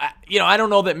don't know, I don't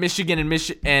know that Michigan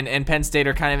and Penn State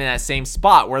are kind of in that same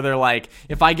spot where they're like,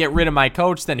 if I get rid of my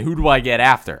coach, then who do I get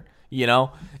after, you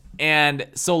know? And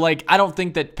so, like, I don't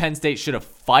think that Penn State should have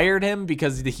fired him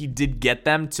because he did get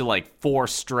them to, like, 4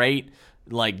 straight,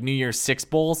 like, New Year's Six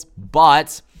Bowls,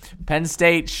 but Penn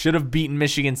State should have beaten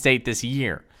Michigan State this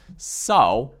year.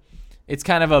 So it's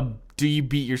kind of a do you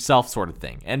beat yourself sort of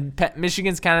thing. And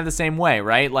Michigan's kind of the same way,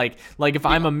 right? Like if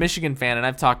I'm a Michigan fan, and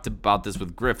I've talked about this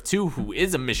with Griff too, who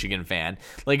is a Michigan fan.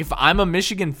 Like, if I'm a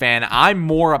Michigan fan, I'm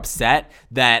more upset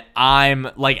that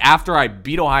after I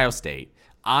beat Ohio State,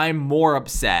 I'm more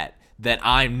upset that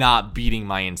I'm not beating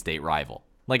my in-state rival.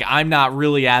 Like, I'm not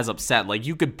really as upset. Like,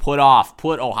 you could put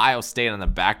Ohio State on the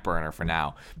back burner for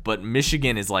now, but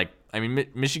Michigan is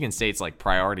Michigan State's like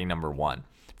priority number 1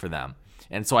 for them.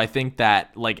 And so I think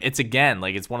that, like,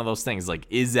 it's one of those things, like,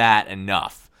 is that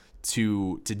enough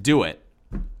to do it?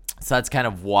 So that's kind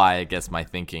of why, I guess, my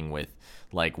thinking with,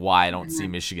 like, why I don't see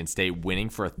Michigan State winning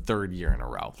for a 3rd year in a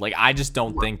row. Like, I just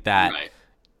don't think that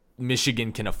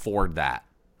Michigan can afford that.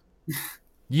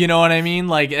 You know what I mean?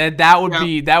 Like, that would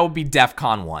be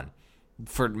DEFCON 1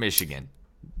 for Michigan.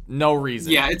 No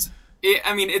reason. Yeah,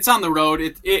 it's on the road.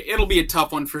 It'll be a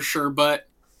tough one for sure, but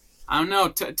I don't know.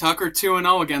 Tucker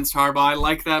 2-0 against Harbaugh. I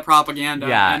like that propaganda.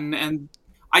 Yeah. And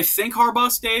I think Harbaugh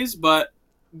stays, but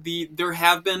there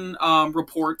have been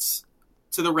reports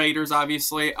to the Raiders,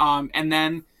 obviously. And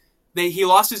then he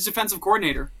lost his defensive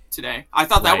coordinator today. I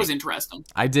thought that was interesting.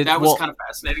 I did. That was kind of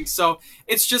fascinating. So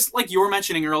it's just like you were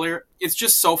mentioning earlier. It's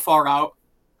just so far out.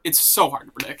 It's so hard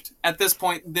to predict at this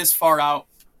point. This far out,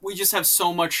 we just have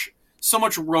so much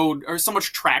road or so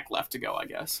much track left to go, I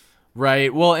guess.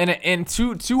 Right. Well, and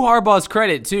to Harbaugh's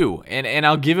credit too, and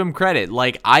I'll give him credit.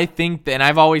 Like, I think that, and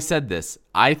I've always said this,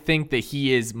 I think that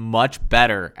he is much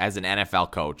better as an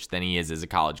NFL coach than he is as a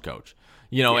college coach.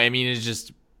 You know, I mean, it's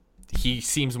just he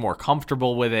seems more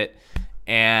comfortable with it,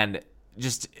 and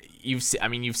just you've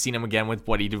seen him again with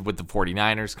what he did with the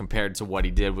 49ers compared to what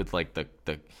he did with, like,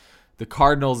 the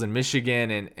Cardinals in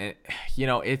Michigan, and you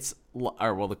know,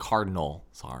 the Cardinal,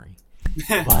 sorry.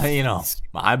 But, you know,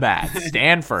 my bad.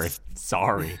 Stanford,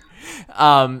 sorry.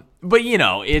 But, you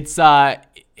know, it's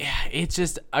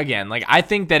just, again, like, I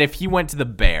think that if he went to the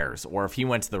Bears or if he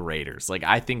went to the Raiders, like,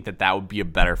 I think that would be a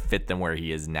better fit than where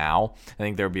he is now. I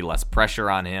think there would be less pressure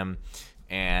on him,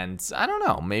 and I don't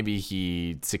know, maybe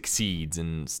he succeeds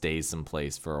and stays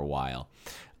someplace for a while.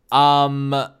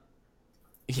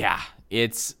 Yeah,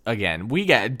 it's, again, we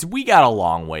got a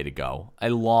long way to go. A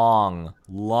long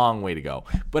way to go.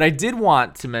 But I did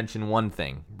want to mention one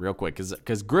thing real quick,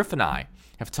 because Griff and I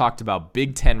have talked about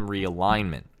Big Ten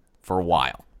realignment for a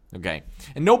while, okay?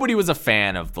 And nobody was a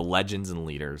fan of the legends and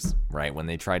leaders, right, when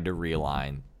they tried to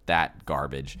realign that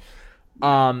garbage.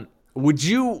 Would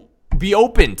you be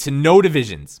open to no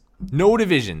divisions? No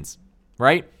divisions,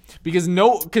 right? Because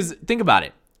think about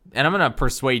it. And I'm going to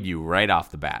persuade you right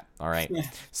off the bat, all right? Yeah.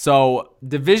 So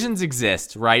divisions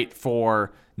exist, right,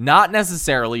 for not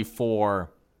necessarily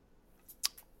for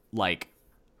like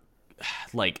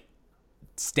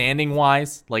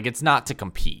standing-wise. Like, it's not to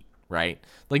compete, right?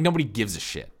 Like, nobody gives a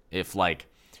shit if, like,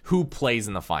 who plays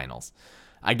in the finals,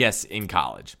 I guess, in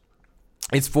college.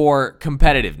 It's for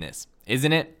competitiveness,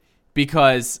 isn't it?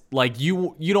 Because, like,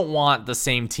 you don't want the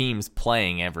same teams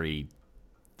playing every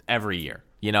year.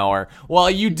 You know, or, well,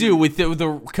 you do with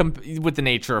the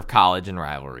nature of college and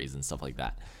rivalries and stuff like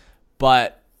that.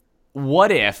 But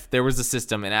what if there was a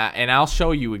system, and I'll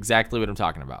show you exactly what I'm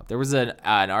talking about. There was an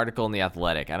article in The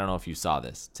Athletic. I don't know if you saw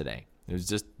this today. It was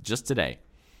just today.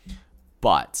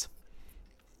 But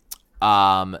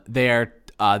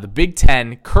the Big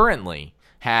Ten currently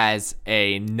has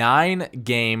a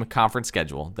 9-game conference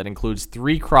schedule that includes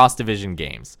 3 cross-division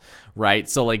games, right?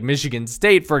 So, like, Michigan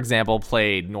State, for example,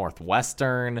 played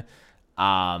Northwestern.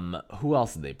 Who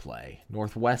else did they play?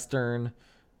 Northwestern.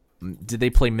 Did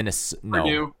they play Minnesota? No.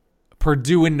 Purdue.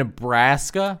 Purdue and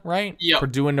Nebraska, right? Yep.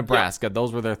 Purdue and Nebraska. Yep.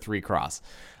 Those were their 3 cross.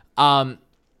 And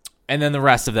then the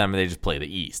rest of them, they just play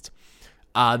the East.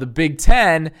 The Big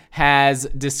Ten has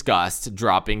discussed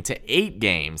dropping to 8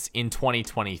 games in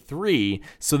 2023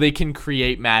 so they can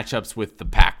create matchups with the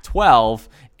Pac-12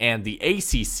 and the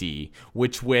ACC,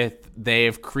 which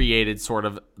they've created sort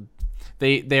of,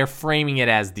 they're framing it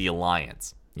as the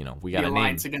alliance. You know, we got the a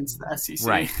alliance name. against the SEC.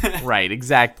 Right,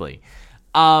 exactly.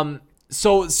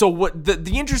 So what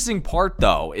the interesting part,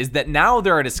 though, is that now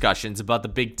there are discussions about the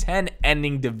Big Ten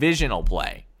ending divisional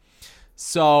play.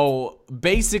 So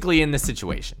basically in this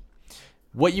situation,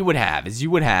 what you would have is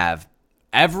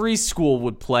every school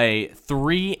would play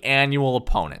 3 annual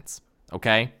opponents,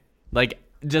 okay? Like,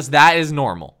 just that is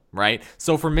normal, right?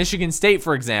 So for Michigan State,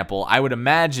 for example, I would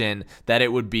imagine that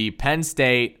it would be Penn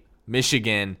State,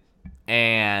 Michigan,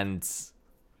 and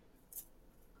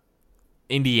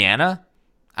Indiana.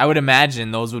 I would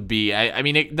imagine those would be,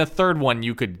 the third one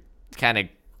you could kind of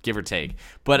give or take,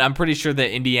 but I'm pretty sure that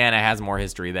Indiana has more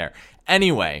history there.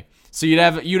 Anyway, so you'd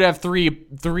have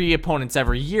three opponents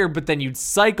every year, but then you'd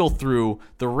cycle through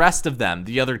the rest of them,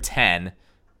 the other 10,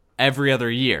 every other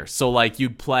year. So, like,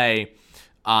 you'd play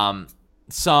 2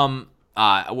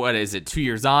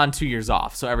 years on, 2 years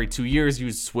off. So every 2 years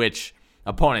you'd switch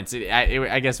opponents.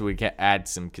 I guess we could add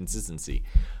some consistency.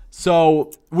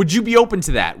 So would you be open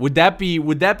to that? Would that be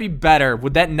better?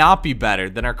 Would that not be better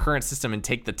than our current system and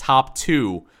take the top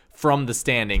 2 from the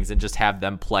standings and just have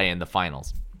them play in the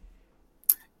finals?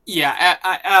 Yeah,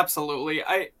 absolutely.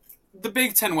 The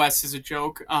Big Ten West is a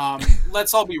joke.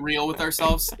 Let's all be real with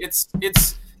ourselves. It's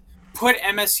put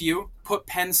MSU, put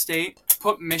Penn State,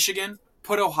 put Michigan,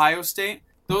 put Ohio State.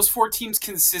 Those 4 teams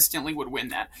consistently would win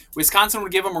that. Wisconsin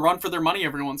would give them a run for their money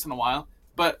every once in a while.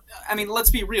 But, let's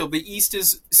be real. The East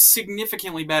is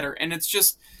significantly better, and it's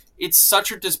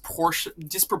such a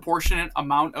disproportionate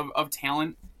amount of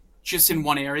talent just in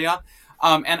one area.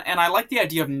 And I like the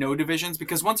idea of no divisions,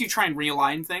 because once you try and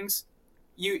realign things,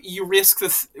 you risk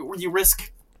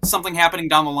something happening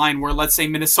down the line where, let's say,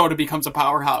 Minnesota becomes a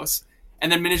powerhouse,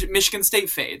 and then Michigan State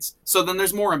fades. So then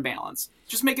there's more imbalance.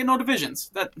 Just make it no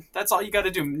divisions. That's all you got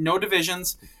to do. No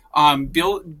divisions.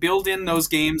 Build in those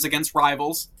games against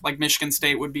rivals, like Michigan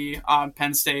State would be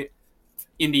Penn State,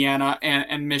 Indiana,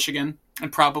 and Michigan,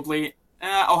 and probably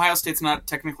Ohio State's not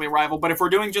technically a rival. But if we're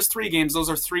doing just 3 games, those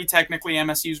are 3 technically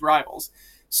MSU's rivals.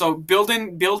 So build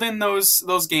in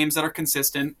those games that are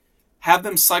consistent, have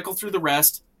them cycle through the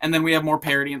rest, and then we have more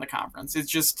parity in the conference. It's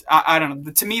just I don't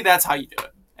know. To me, that's how you do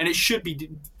it, and it should be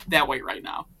that way right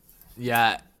now.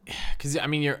 Yeah. Because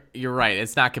you're right.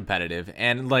 It's not competitive,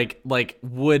 and like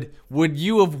would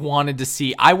you have wanted to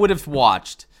see? I would have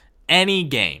watched any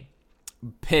game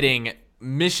pitting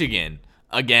Michigan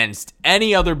against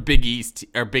any other Big East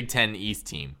or Big Ten East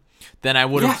team than I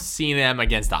would have seen them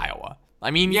against Iowa.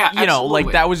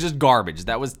 Like, that was just garbage.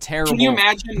 That was terrible. Can you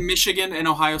imagine Michigan and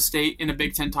Ohio State in a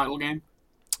Big Ten title game?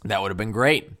 That would have been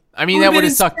great. That would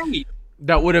have sucked.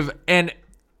 That would have. And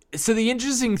so the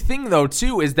interesting thing, though,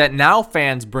 too, is that now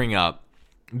fans bring up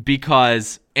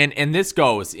because and this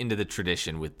goes into the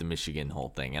tradition with the Michigan whole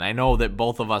thing. And I know that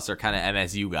both of us are kind of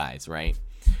MSU guys, right?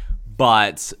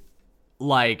 But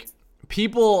like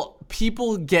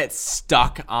people get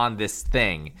stuck on this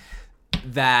thing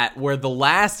that where the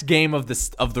last game of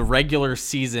the regular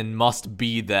season must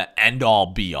be the end all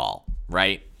be all,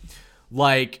 right?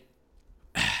 Like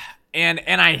and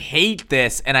I hate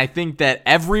this, and I think that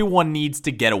everyone needs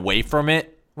to get away from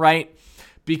it, right?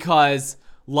 Because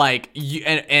like you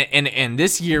and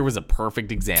this year was a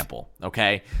perfect example,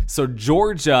 okay? So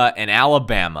Georgia and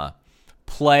Alabama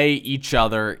play each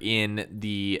other in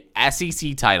the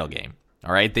SEC title game.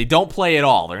 All right, they don't play at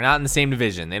all. They're not in the same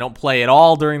division. They don't play at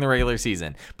all during the regular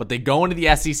season. But they go into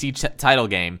the SEC title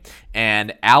game,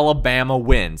 and Alabama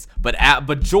wins.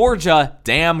 But Georgia,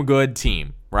 damn good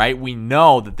team, right? We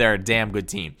know that they're a damn good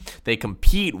team. They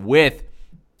compete with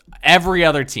every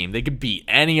other team. They could beat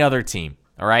any other team.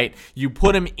 All right, you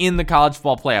put them in the college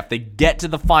football playoff. They get to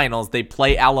the finals. They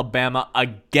play Alabama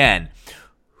again.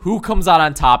 Who comes out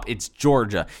on top? It's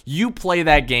Georgia. You play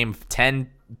that game 10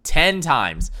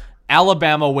 times.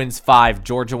 Alabama wins 5,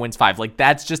 Georgia wins 5. Like,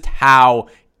 that's just how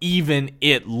even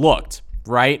it looked,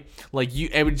 right? Like,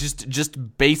 it was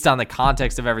just based on the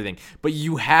context of everything. But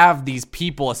you have these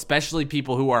people, especially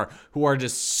people who are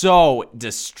just so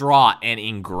distraught and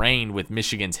ingrained with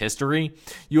Michigan's history.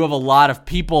 You have a lot of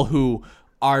people who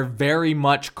are very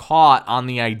much caught on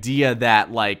the idea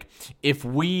that, like, if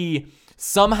we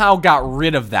somehow got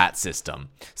rid of that system.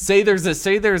 Say there's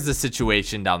a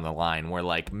situation down the line where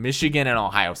like Michigan and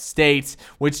Ohio State,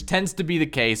 which tends to be the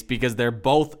case because they're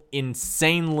both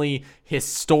insanely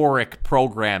historic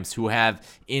programs who have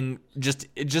in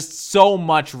just so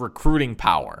much recruiting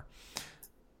power.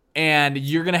 And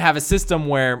you're going to have a system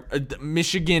where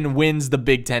Michigan wins the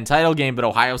Big Ten title game, but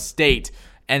Ohio State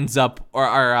ends up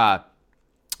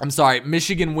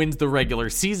Michigan wins the regular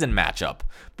season matchup,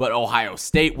 but Ohio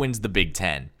State wins the Big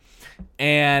Ten.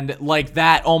 And like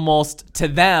that almost to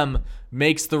them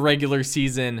makes the regular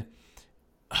season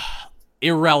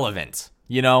irrelevant,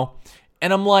 you know?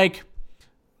 And I'm like,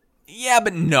 yeah,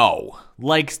 but no.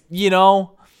 Like, you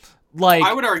know, like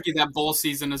I would argue that bowl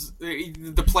season is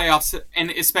the playoffs, and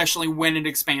especially when it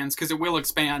expands, because it will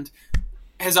expand,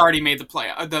 has already made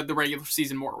the regular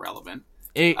season more relevant.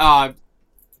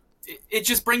 It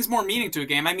just brings more meaning to a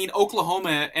game. I mean,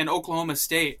 Oklahoma and Oklahoma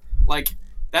State, like,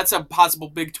 that's a possible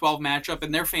Big 12 matchup,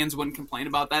 and their fans wouldn't complain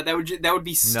about that. That would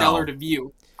be stellar to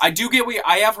view. I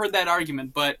have heard that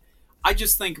argument, but I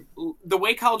just think the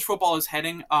way college football is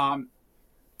heading,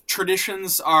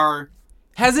 traditions are.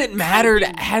 Has it mattered?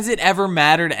 Has it ever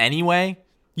mattered anyway?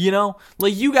 You know,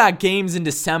 like you got games in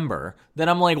December that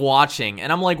I'm like watching,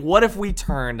 and I'm like, what if we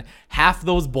turned half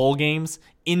those bowl games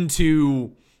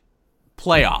into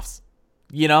playoffs?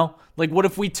 You know, like what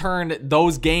if we turned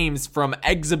those games from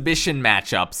exhibition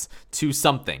matchups to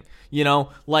something? You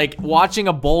know, like watching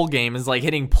a bowl game is like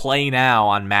hitting play now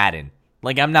on Madden.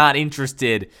 Like I'm not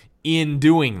interested in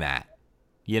doing that.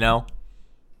 You know.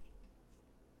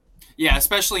 Yeah,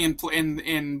 especially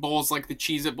in bowls like the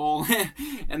Cheez-It Bowl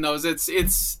and those,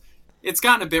 it's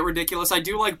gotten a bit ridiculous. I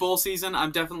do like bowl season.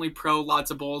 I'm definitely pro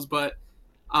lots of bowls, but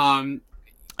I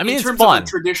mean, in terms of a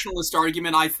traditionalist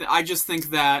argument, I just think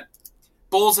that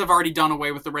bowls have already done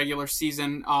away with the regular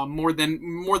season more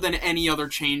than any other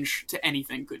change to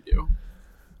anything could do.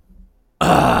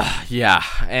 Yeah,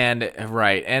 and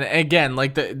right, and again,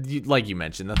 like you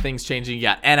mentioned, the things changing. You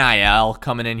got NIL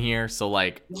coming in here, so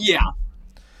like yeah.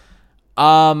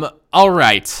 All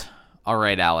right,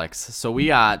 Alex. So we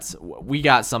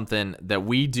got something that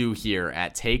we do here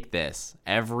at Take This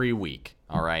every week.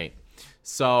 All right.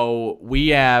 So we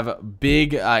have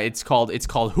big. It's called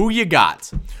Who You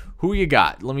Got. Who you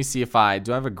got? Let me see if do I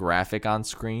have a graphic on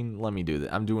screen? Let me do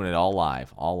that. I'm doing it all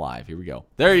live. Here we go.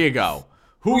 There you go.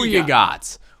 Who you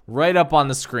got? Right up on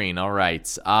the screen. All right.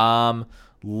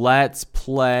 Let's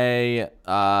play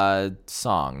a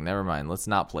song. Never mind. Let's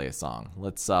not play a song.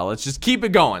 Let's just keep it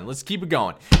going.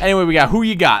 Anyway, we got Who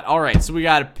You Got. All right. So we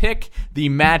got to pick the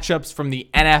matchups from the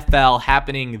NFL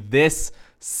happening this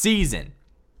season.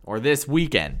 Or this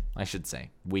weekend, I should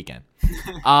say. Weekend.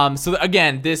 So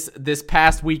again, this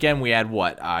past weekend we had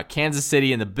what? Kansas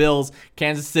City and the Bills.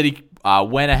 Kansas City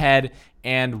went ahead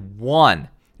and won.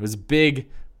 It was a big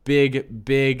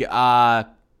thing.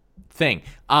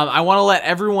 I want to let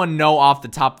everyone know off the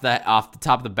top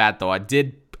of the bat though. I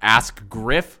did ask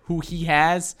Griff who he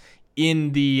has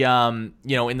in the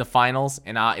in the finals,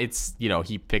 and it's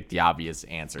he picked the obvious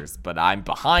answers, but I'm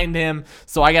behind him,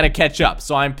 so I got to catch up.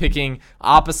 So I'm picking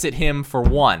opposite him for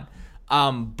one.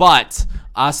 But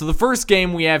so the first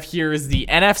game we have here is the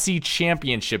NFC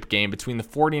Championship game between the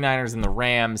 49ers and the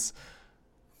Rams.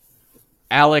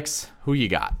 Alex, who you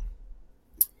got?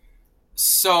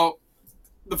 So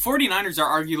the 49ers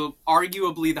are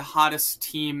arguably the hottest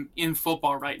team in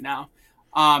football right now.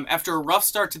 After a rough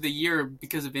start to the year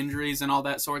because of injuries and all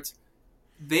that sorts,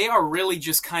 they are really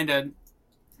just kind of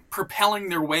propelling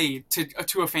their way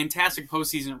to a fantastic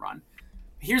postseason run.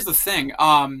 Here's the thing.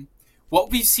 What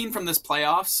we've seen from this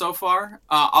playoff so far,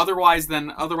 otherwise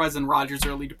than Rodgers'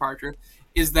 early departure,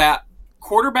 is that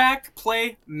quarterback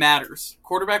play matters.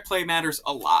 Quarterback play matters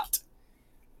a lot.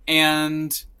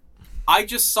 And I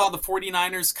just saw the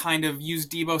 49ers kind of use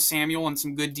Deebo Samuel and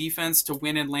some good defense to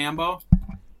win in Lambeau.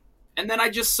 And then I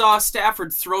just saw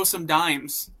Stafford throw some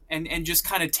dimes and just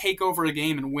kind of take over a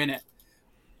game and win it.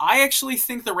 I actually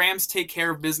think the Rams take care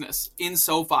of business in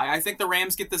SoFi. I think the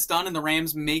Rams get this done and the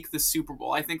Rams make the Super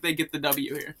Bowl. I think they get the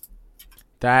W here.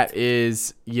 That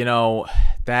is,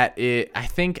 I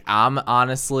think I'm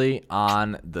honestly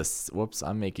on the, whoops,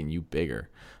 I'm making you bigger.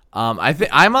 I think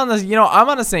I'm on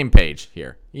the same page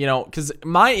here, because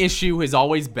my issue has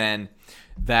always been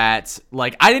that,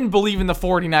 like, I didn't believe in the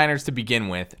 49ers to begin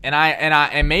with,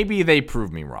 and maybe they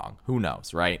proved me wrong. Who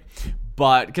knows, right?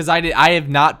 But because I have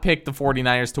not picked the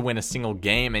 49ers to win a single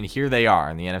game, and here they are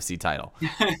in the NFC title.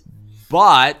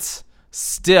 But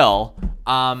still,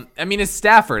 it's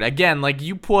Stafford. Again, like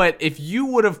if you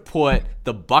would have put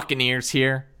the Buccaneers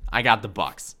here, I got the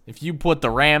Bucs. If you put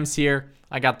the Rams here,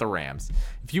 I got the Rams.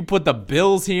 If you put the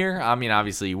Bills here,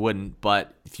 obviously you wouldn't,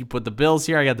 but if you put the Bills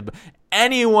here, I got the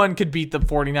anyone could beat the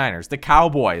 49ers. The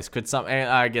Cowboys could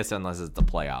I guess unless it's the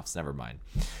playoffs, never mind.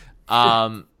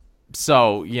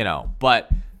 So, but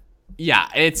yeah,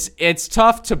 it's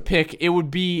tough to pick. It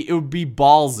would be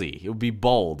ballsy. It would be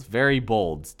bold, very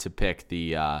bold to pick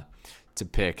to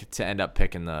end up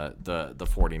picking the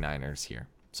 49ers here.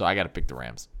 So I got to pick the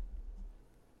Rams.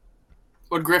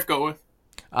 What'd Griff go with?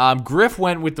 Griff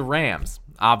went with the Rams,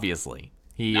 obviously.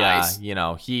 Nice.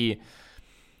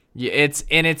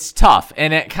 It's tough,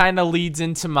 and it kind of leads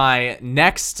into my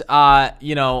next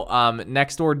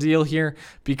next ordeal here,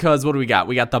 because what do we got?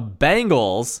 We got the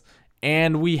Bengals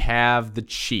and we have the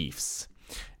Chiefs.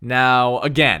 Now,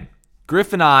 again,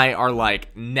 Griff and I are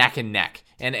like neck and neck,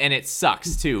 and it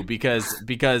sucks too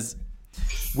because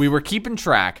we were keeping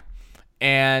track,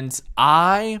 and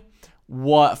I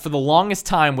for the longest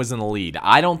time was in the lead.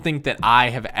 I don't think that I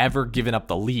have ever given up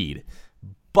the lead,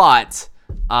 but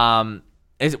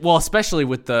especially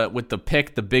with the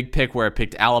pick, the big pick where I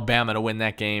picked Alabama to win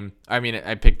that game.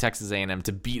 I picked Texas A&M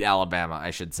to beat Alabama,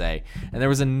 I should say. And there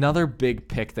was another big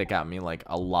pick that got me like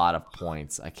a lot of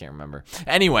points. I can't remember.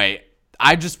 Anyway,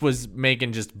 I just was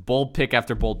making just bold pick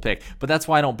after bold pick. But that's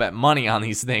why I don't bet money on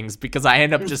these things, because I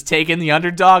end up just taking the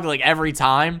underdog like every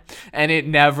time, and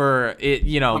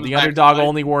the underdog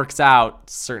only works out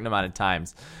a certain amount of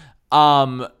times.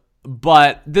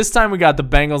 But this time we got the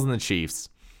Bengals and the Chiefs.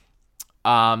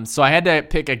 So I had to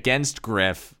pick against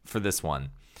Griff for this one.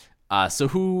 So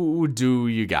who do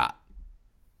you got?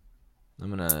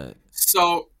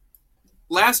 So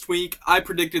last week I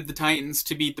predicted the Titans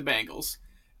to beat the Bengals,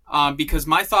 because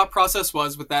my thought process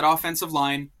was, with that offensive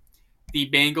line, the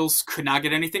Bengals could not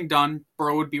get anything done.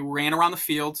 Burrow would be ran around the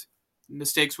field,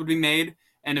 mistakes would be made,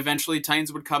 and eventually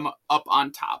Titans would come up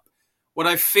on top. What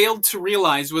I failed to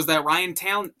realize was that Ryan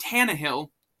Tannehill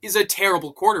is a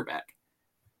terrible quarterback.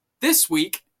 This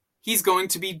week, he's going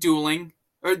to be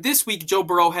this week Joe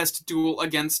Burrow has to duel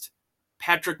against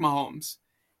Patrick Mahomes.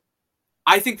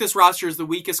 I think this roster is the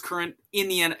weakest current in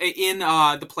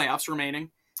the playoffs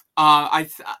remaining.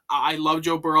 I love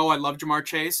Joe Burrow, I love Jamar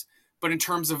Chase, but in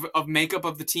terms of makeup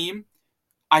of the team,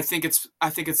 I think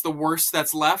it's the worst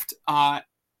that's left.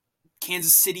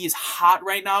 Kansas City is hot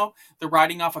right now. They're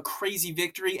riding off a crazy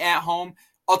victory at home.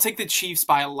 I'll take the Chiefs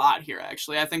by a lot here,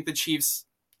 actually. I think the Chiefs,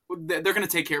 they're going to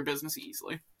take care of business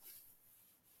easily.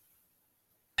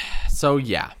 So,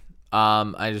 yeah.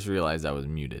 I just realized I was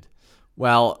muted.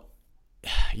 Well,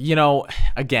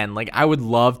 again, like I would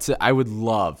love to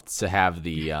have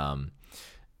the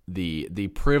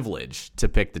privilege to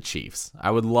pick the Chiefs.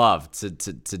 I would love to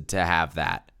have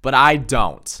that, but I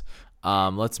don't.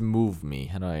 Let's move me.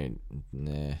 How do I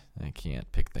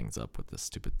can't pick things up with this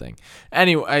stupid thing.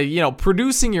 Anyway,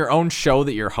 producing your own show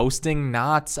that you're hosting,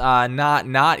 not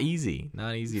easy.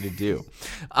 Not easy to do.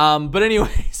 But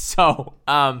anyway, so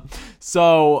I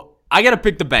got to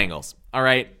pick the Bengals. All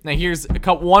right. Now here's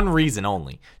one reason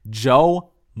only.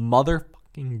 Joe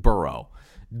motherfucking Burrow.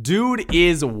 Dude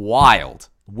is wild.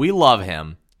 We love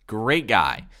him. Great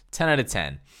guy. 10 out of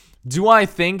 10. Do I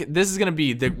think this is going to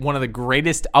be one of the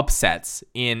greatest upsets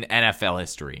in NFL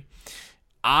history?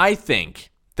 I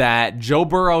think that Joe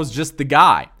Burrow's just the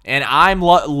guy. And I'm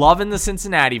loving the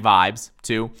Cincinnati vibes,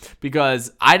 too,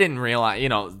 because I didn't realize,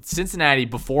 Cincinnati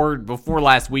before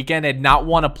last weekend had not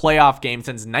won a playoff game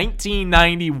since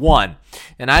 1991.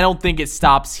 And I don't think it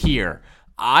stops here.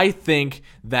 I think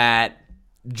that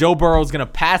Joe Burrow's going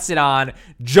to pass it on.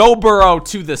 Joe Burrow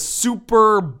to the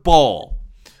Super Bowl.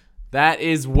 That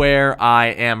is where I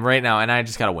am right now, and I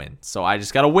just gotta win. So I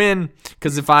just gotta win,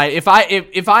 because if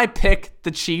I pick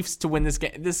the Chiefs to win this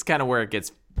game, this is kind of where it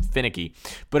gets finicky.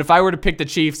 But if I were to pick the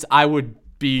Chiefs, I would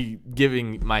be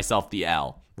giving myself the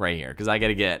L right here, because I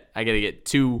gotta get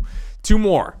two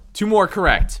more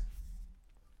correct.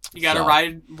 You gotta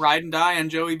ride and die on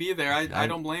Joey B there. I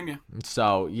don't blame you.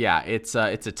 So yeah, it's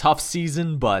a tough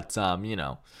season, but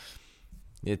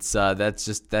it's that's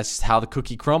just how the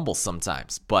cookie crumbles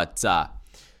sometimes. But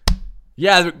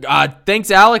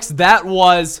thanks, Alex. That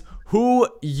was Who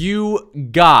You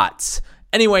Got.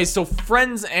 Anyway, so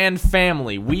friends and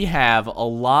family, we have a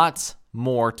lot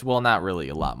more not really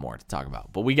a lot more to talk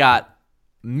about, but we got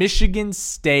Michigan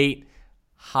State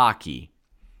hockey.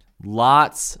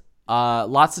 Lots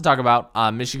to talk about.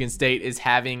 Michigan State is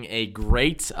having a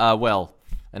great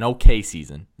an okay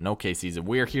season.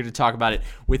 We are here to talk about it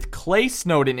with Clay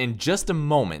Snowden in just a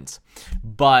moment.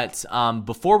 But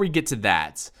before we get to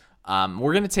that,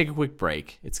 we're going to take a quick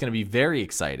break. It's going to be very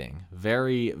exciting,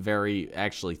 very, very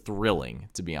actually thrilling,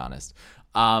 to be honest.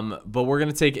 But we're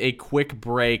going to take a quick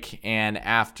break, and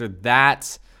after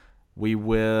that, we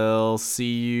will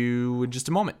see you in just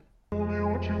a moment. I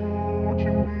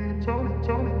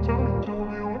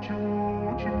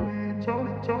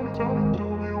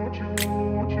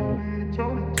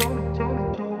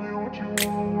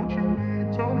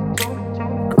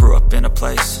grew up in a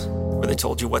place where they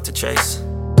told you what to chase,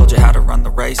 told you how to run the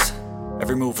race,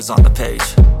 every move was on the page.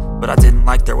 But I didn't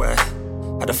like their way,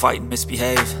 had to fight and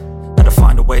misbehave, had to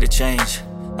find a way to change,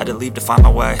 had to leave to find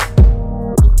my way.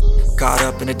 Caught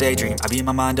up in a daydream, I beat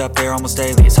my mind up there almost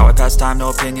daily. It's how I pass time, no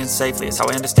opinions safely. It's how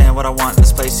I understand what I want in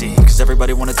this place, see. Cause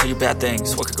everybody wanna tell you bad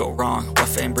things, what could go wrong, what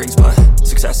fame brings. But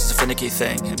success is a finicky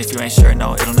thing, and if you ain't sure,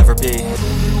 no, it'll never be.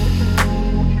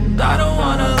 I don't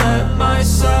wanna let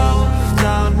myself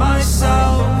down,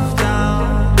 myself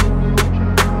down.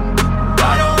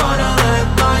 I don't wanna let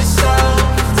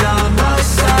myself down,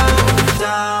 myself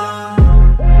down.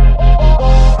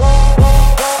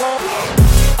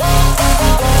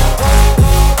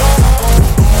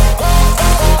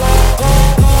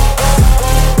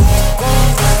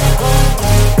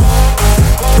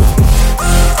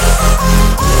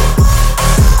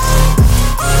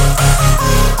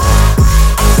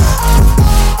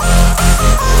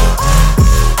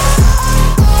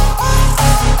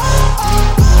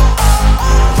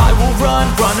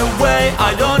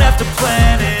 I don't have to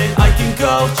plan it, I can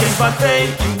go change my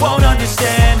fate. You won't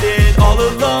understand it, all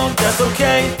alone, that's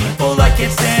okay. People I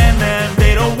can't stand them,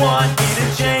 they don't want me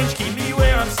to change. Keep me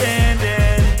where I'm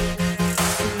standing,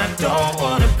 and I don't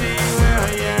wanna be where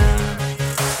I am.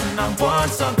 And I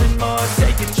want something more,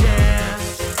 take a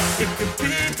chance. It could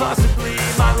be possibly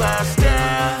my last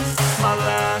dance, my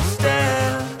last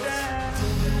dance.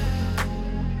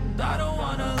 And I don't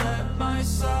wanna let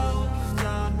myself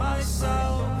down,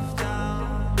 myself.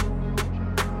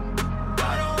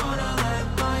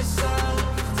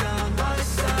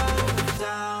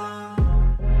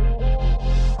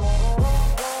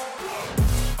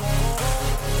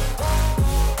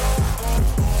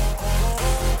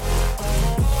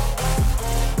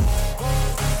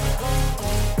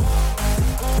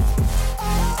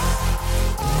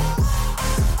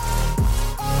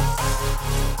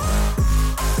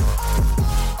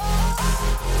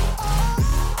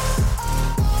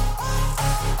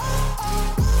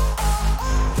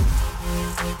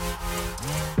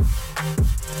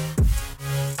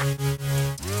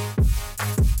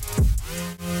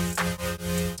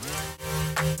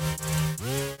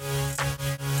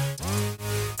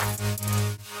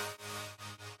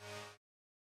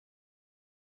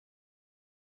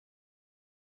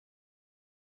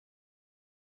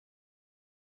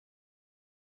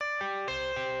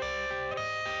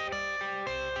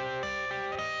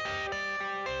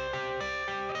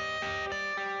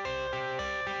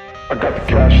 I got the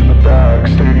cash in the bag,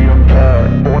 stadium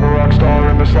packed. Born a rock star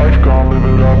in this life, gonna live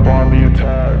it up on the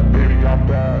attack. Baby, I'm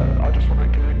bad, I just wanna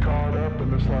get caught up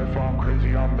in this life. I'm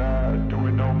crazy, I'm mad,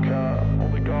 doing no cap.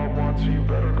 Only God wants, so you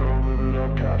better go live it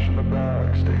up. Cash in the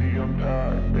bag, stadium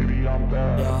packed. Baby, I'm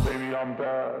bad, baby, I'm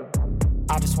bad.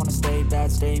 I just wanna stay bad,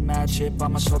 stay mad, chip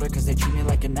on my shoulder cause they treat me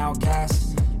like an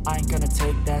outcast. I ain't gonna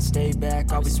take that, stay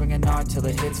back. I'll be swinging hard till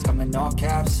the hits come in all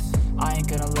caps. I ain't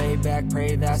gonna lay back,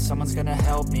 pray that someone's gonna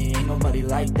help me. Ain't nobody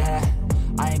like that.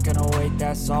 I ain't gonna wait,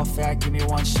 that's all fact. Give me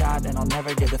one shot and I'll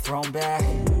never get the throne back.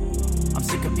 I'm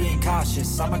sick of being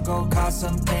cautious. I'ma go cause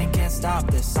something, can't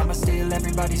stop this. I'ma steal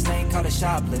everybody's lane, call it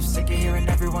shoplift. Sick of hearing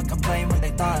everyone complain when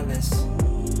they thoughtless.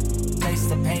 Taste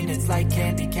the pain, it's like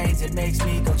candy canes. It makes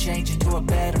me go change into a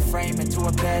better frame, into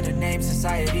a better name.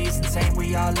 Society's insane,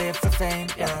 we all live for fame,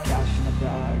 yeah. Cash in the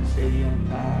bag, stadium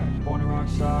packed. Born a rock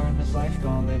star in this life,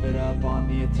 gon' live it up on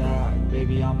the attack.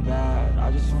 Baby, I'm bad,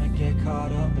 I just wanna get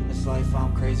caught up in this life.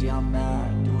 I'm crazy, I'm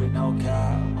mad, do it no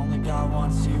cap. Only God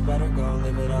wants you, better go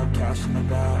live it up. Cash in the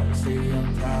bag,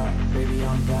 stadium packed. Baby,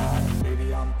 I'm bad,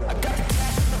 baby, I'm bad. I got the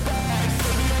cash in the bag,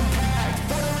 stadium packed.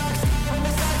 Born a rock star in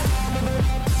this life, gon' live it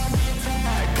up on the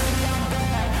attack. Baby, I'm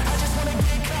bad, I just wanna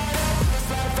get caught up in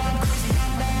this life. I'm crazy,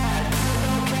 I'm mad, do it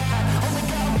no cap. Only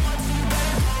God wants you,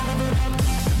 better go live it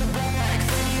up. Cash in the bag,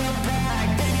 stadium packed.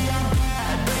 Baby, I'm bad, baby, I'm bad.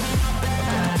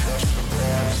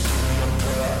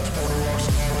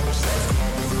 Cash in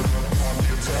the bag,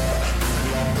 stadium packed. Born a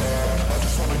rock star in this life, gon' live it up on the attack. Baby, I'm bad, I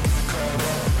just wanna get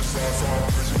caught up in this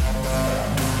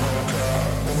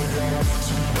life. I'm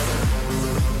crazy, I'm mad, do it no cap. Only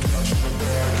God wants you, better go live it up. Cash in the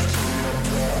bag, stadium packed. Baby,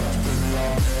 I'm bad, baby,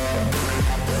 I'm bad.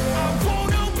 I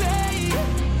won't obey.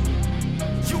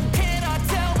 You cannot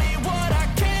tell me what I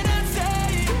cannot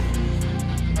say.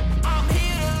 I'm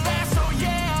here to last, so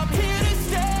yeah, I'm here to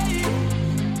stay.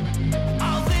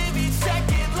 I'll live each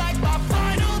second like my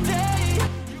final day.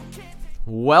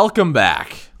 Welcome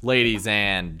back, ladies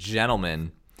and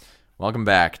gentlemen. Welcome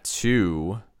back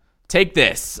to Take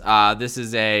This. This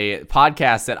is a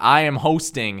podcast that I am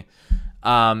hosting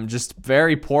just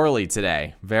very poorly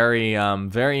today. Very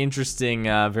interesting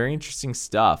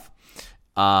stuff.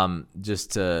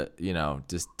 Just to,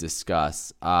 just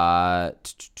discuss.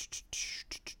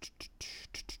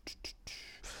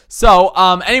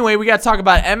 Anyway, we got to talk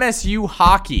about MSU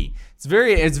hockey.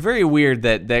 It's very weird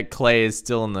that Clay is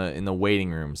still in the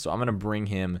waiting room. So I'm going to bring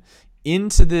him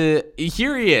into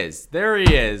here he is. There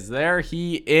he is. There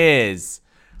he is.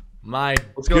 My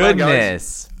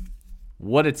goodness.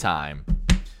 What a time.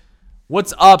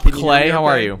 What's up, Clay? How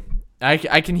are you? I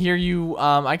can hear you.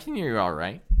 I can hear you all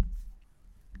right.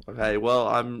 Okay, well,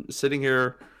 I'm sitting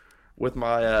here with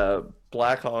my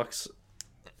Blackhawks.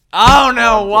 Oh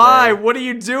no! Why? What are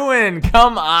you doing?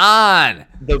 Come on!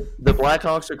 The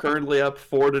Blackhawks are currently up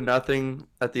 4-0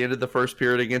 at the end of the first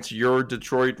period against your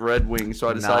Detroit Red Wings. So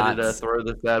I decided to throw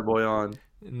this bad boy on.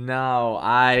 No,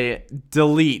 I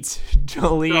delete.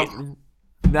 No, you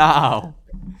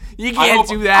can't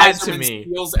do that to me.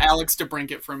 Steals Alex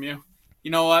DeBrincat from you.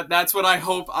 You know what? That's what I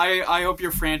hope. I hope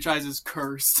your franchise is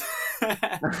cursed.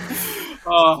 That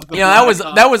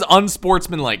was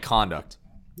unsportsmanlike conduct.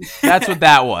 That's what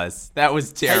that was. That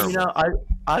was terrible. Hey,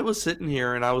 I was sitting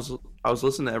here and I was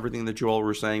listening to everything that you all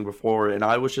were saying before, and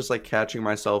I was just like catching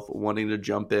myself wanting to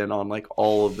jump in on like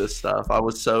all of this stuff. I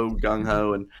was so gung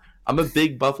ho, and I'm a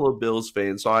big Buffalo Bills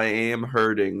fan, so I am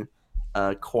hurting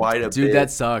quite a bit. Dude,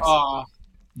 that sucks.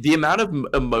 The amount of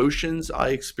emotions I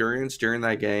experienced during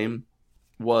that game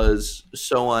was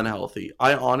so unhealthy.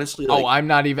 I honestly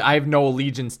I have no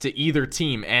allegiance to either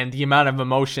team, and the amount of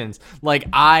emotions,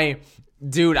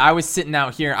 Dude, I was sitting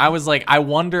out here. I was like, I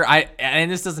wonder.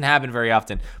 And this doesn't happen very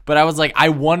often, but I was like, I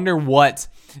wonder what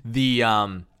the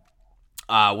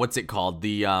what's it called?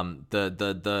 The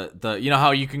you know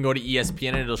how you can go to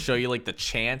ESPN and it'll show you like the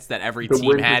chance that every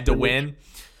team had to win.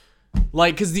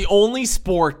 Like, because the only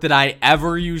sport that I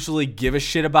ever usually give a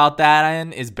shit about that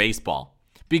in is baseball,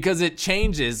 because it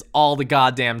changes all the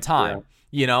goddamn time.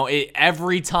 Yeah.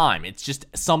 Every time it's just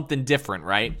something different,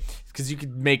 right? Because you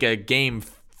could make a game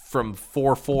from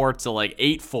 4-4 to like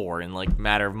 8-4 in like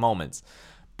matter of moments.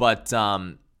 But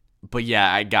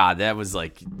yeah, that was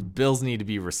like, Bills need to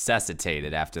be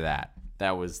resuscitated after that.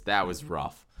 That was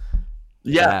rough.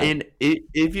 Yeah, and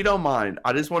if you don't mind,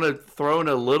 I just want to throw in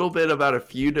a little bit about a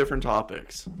few different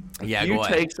topics. Yeah, a few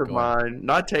takes of mine,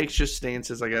 not takes, just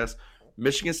stances, I guess.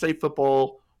 Michigan State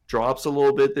football drops a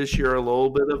little bit this year, a little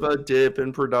bit of a dip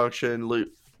in production,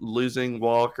 losing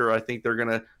Walker. I think they're going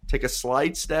to take a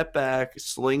slight step back,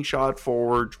 slingshot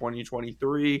forward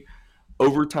 2023.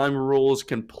 Overtime rules,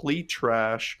 complete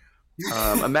trash.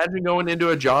 Imagine going into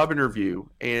a job interview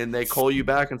and they call you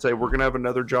back and say, we're going to have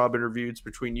another job interview. It's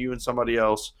between you and somebody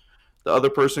else. The other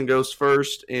person goes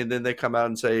first, and then they come out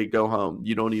and say, go home.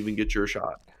 You don't even get your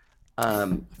shot.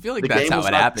 I feel like that's how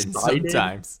it happens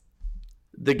sometimes.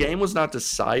 the game was not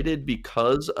decided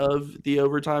because of the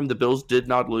overtime. The Bills did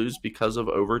not lose because of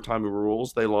overtime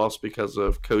rules. They lost because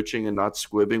of coaching and not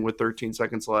squibbing with 13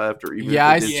 seconds left, or even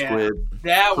if they did squib,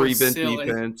 that was prevent silly.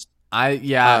 defense.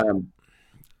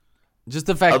 Just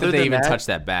the fact that they even that, touched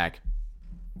that back.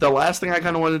 The last thing I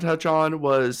kind of wanted to touch on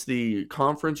was the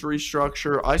conference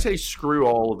restructure. I say screw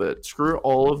all of it. Screw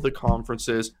all of the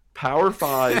conferences. Power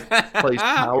 5 plays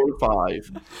Power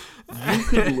 5. You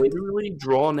could literally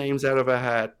draw names out of a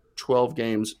hat, 12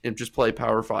 games, and just play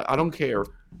Power 5. I don't care.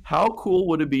 How cool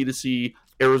would it be to see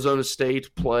Arizona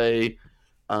State play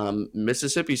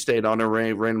Mississippi State on a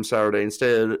random Saturday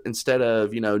instead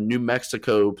of New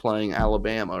Mexico playing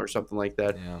Alabama or something like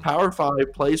that? Yeah. Power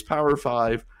 5 plays Power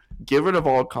 5. Get rid of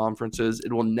all conferences.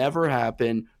 It will never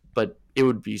happen, but it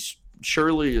would be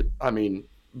surely,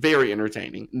 very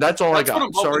entertaining. That's all I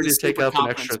got. Sorry to take up an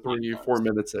extra 3 or 4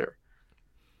 minutes there.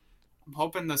 I'm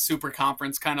hoping the Super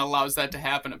Conference kind of allows that to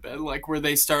happen a bit, like where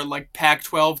they start like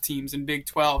Pac-12 teams and Big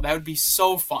 12. That would be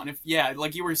so fun. If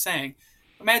like you were saying,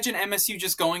 imagine MSU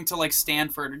just going to like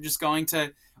Stanford or just going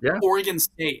to Oregon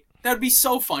State. That would be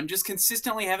so fun. Just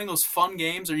consistently having those fun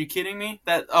games. Are you kidding me?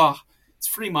 It's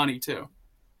free money too.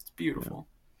 It's beautiful.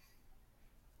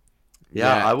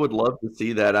 Yeah, I would love to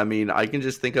see that. I can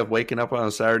just think of waking up on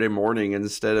a Saturday morning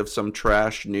instead of some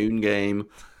trash noon game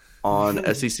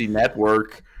on SEC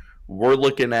Network. We're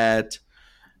looking at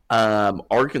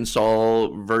Arkansas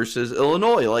versus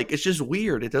Illinois. Like, it's just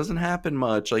weird. It doesn't happen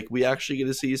much. Like, we actually get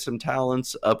to see some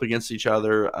talents up against each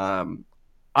other.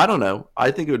 I don't know.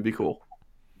 I think it would be cool.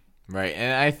 Right,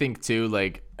 and I think too.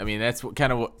 That's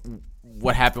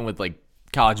what happened with like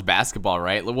college basketball,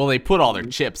 right? Well, they put all their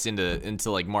chips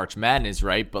into like March Madness,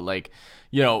 right? But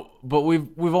but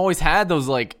we've always had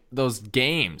those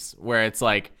games where it's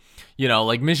like,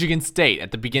 like Michigan State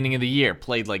at the beginning of the year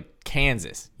played like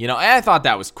Kansas, and I thought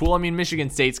that was cool. Michigan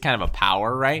State's kind of a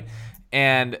power, right?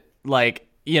 And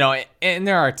and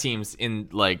there are teams in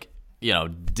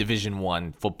Division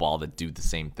I football that do the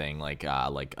same thing, not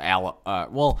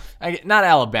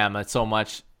Alabama so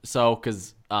much so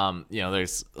because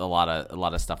there's a lot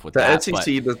of stuff with that. The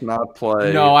SEC does not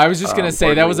play. No, I was just gonna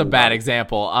say that was a bad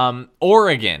example.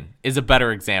 Oregon is a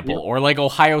better example, or like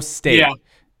Ohio State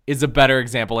is a better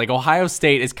example. Like Ohio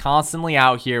State is constantly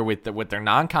out here with their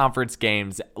non-conference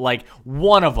games. Like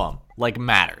one of them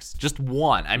matters, just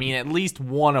one. At least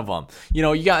one of them.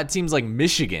 You got teams like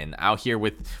Michigan out here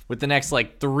with the next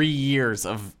 3 years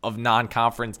of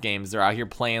non-conference games. They're out here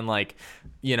playing not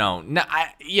a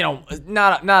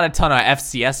ton of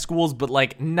FCS schools,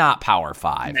 but not Power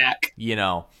 5. MAC.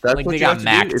 That's what they you got have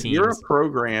MAC to do. teams. If you're a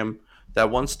program that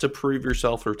wants to prove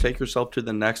yourself or take yourself to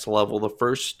the next level, the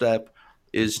first step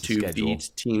is to beat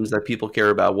teams that people care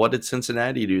about. What did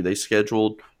Cincinnati do? They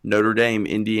scheduled Notre Dame,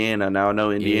 Indiana. Now I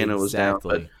know Indiana was down,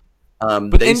 but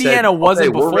they Indiana said,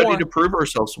 wasn't before. We're ready to prove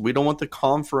ourselves. We don't want the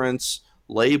conference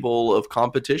label of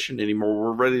competition anymore.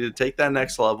 We're ready to take that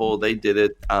next level. They did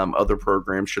it. Other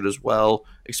programs should as well,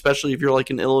 especially if you're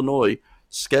like in Illinois.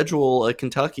 Schedule a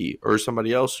Kentucky or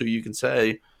somebody else who you can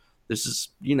say, this is,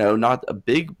 not a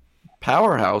big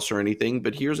powerhouse or anything,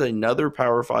 but here's another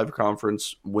Power 5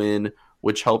 conference win,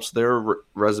 which helps their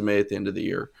resume at the end of the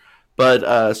year.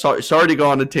 But sorry to go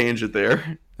on a tangent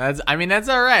there. That's all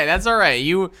right. That's all right.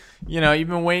 You've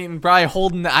been waiting, probably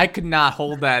holding. I could not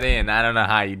hold that in. I don't know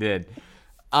how you did.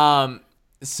 Anyway,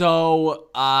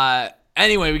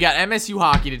 we got MSU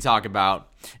hockey to talk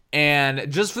about,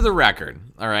 and just for the record,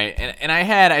 all right. And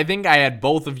I think I had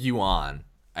both of you on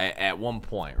at one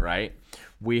point, right?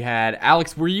 We had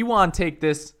Alex. Were you on Take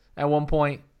This at one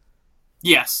point?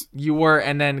 Yes, you were,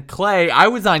 and then Clay, I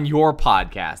was on your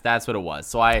podcast. That's what it was.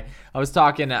 So I was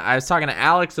talking to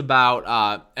Alex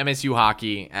about MSU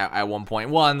hockey at one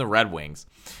point. Well, and the Red Wings.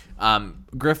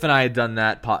 Griff and I had done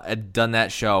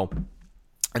that show,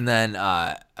 and then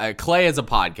Clay has a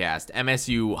podcast,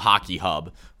 MSU Hockey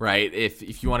Hub. Right?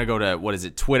 If you want to go to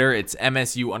Twitter, it's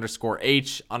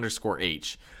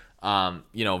MSU_H_H.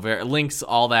 Links,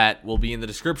 all that will be in the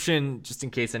description, just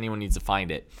in case anyone needs to find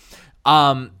it.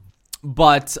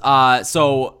 But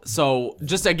so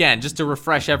just to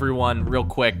refresh everyone real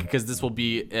quick, because this will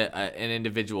be an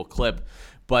individual clip,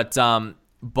 but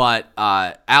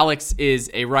Alex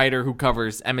is a writer who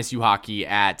covers MSU hockey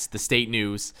at the State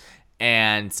News,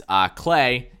 and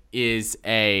Clay is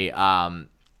he covers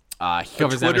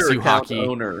MSU hockey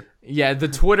owner. Yeah, the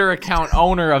Twitter account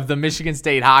owner of the Michigan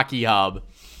State Hockey Hub.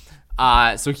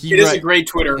 So it is a great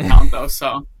Twitter account though.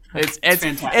 So.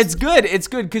 It's good. It's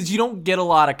good because you don't get a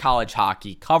lot of college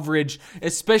hockey coverage,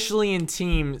 especially in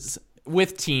teams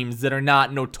with teams that are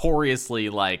not notoriously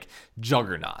like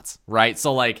juggernauts, right?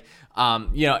 So like,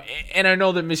 and I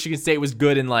know that Michigan State was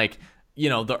good in like,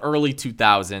 the early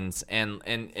 2000s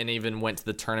and even went to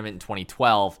the tournament in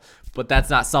 2012, but that's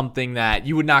not something that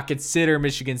you would not consider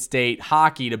Michigan State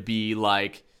hockey to be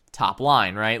like top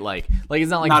line, right? Like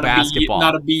it's not like basketball.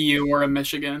 Not a BU or a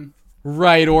Michigan.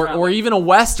 Right, or even a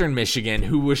Western Michigan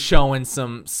who was showing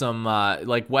some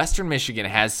like Western Michigan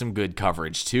has some good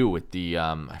coverage too with the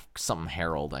something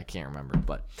Herald, I can't remember,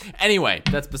 but anyway,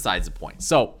 that's besides the point.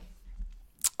 So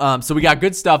we got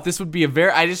good stuff. This would be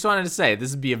I just wanted to say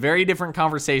this would be a very different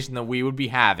conversation that we would be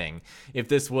having if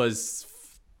this was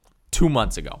 2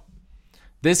 months ago.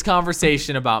 This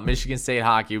conversation about Michigan State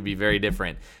hockey would be very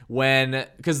different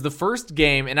because the first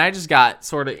game, and I just got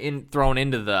sort of thrown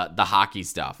into the hockey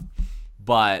stuff.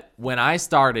 But when I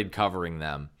started covering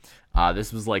them,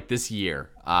 this was like this year,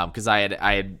 because I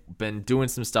had been doing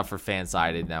some stuff for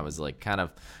Fansided, and I was like kind of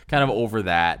over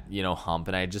that hump,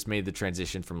 and I had just made the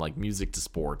transition from like music to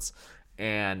sports,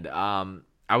 and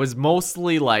I was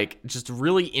mostly like just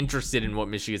really interested in what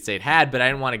Michigan State had, but I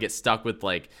didn't want to get stuck with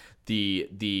like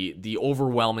the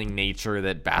overwhelming nature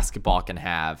that basketball can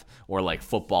have or like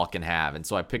football can have. And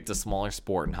so I picked a smaller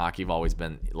sport, and hockey I've always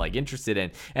been like interested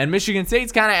in. And Michigan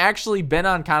State's kind of actually been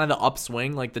on kind of the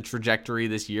upswing. Like the trajectory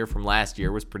this year from last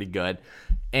year was pretty good.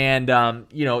 And,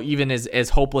 even as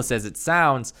hopeless as it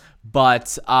sounds,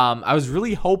 but I was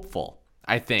really hopeful,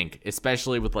 I think,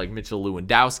 especially with like Mitchell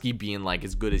Lewandowski being like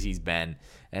as good as he's been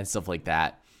and stuff like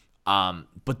that.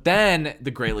 But then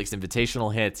the Great Lakes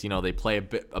Invitational hits. They play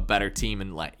a better team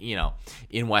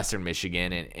in Western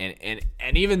Michigan,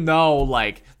 and even though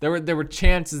like there were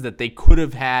chances that they could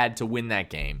have had to win that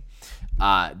game,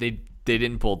 they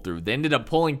didn't pull through. They ended up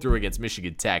pulling through against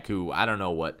Michigan Tech, who I don't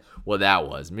know what that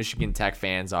was. Michigan Tech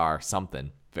fans are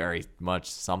something, very much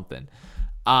something.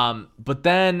 But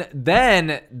then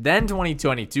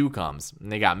 2022 comes,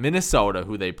 and they got Minnesota,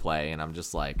 who they play, and I'm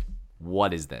just like,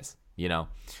 what is this?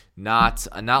 Not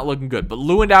looking good. But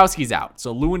Lewandowski's out.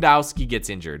 So Lewandowski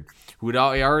gets injured, who had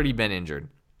already been injured.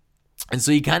 And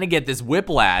so you kind of get this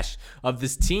whiplash of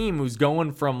this team who's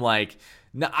going from like,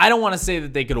 I don't want to say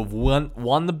that they could have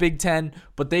won the Big Ten,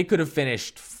 but they could have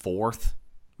finished fourth,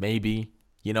 maybe.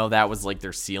 That was like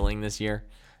their ceiling this year.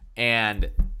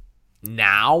 And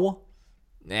now,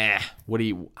 what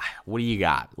do you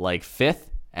got? Like fifth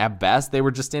at best? They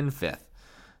were just in fifth.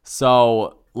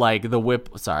 So like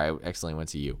sorry, I accidentally went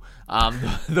to you.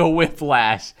 The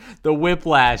whiplash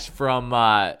from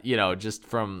just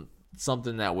from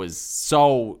something that was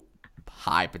so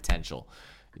high potential,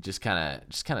 it just kind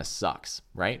of sucks,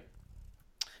 right?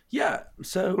 Yeah.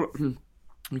 So,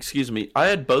 excuse me. I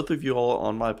had both of you all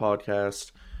on my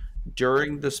podcast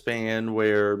during the span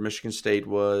where Michigan State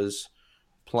was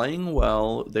playing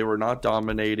well. They were not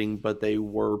dominating, but they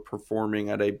were performing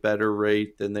at a better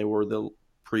rate than they were the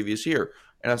previous year.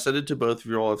 And I said it to both of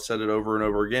you all. I've said it over and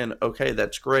over again. Okay,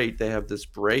 that's great. They have this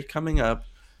break coming up.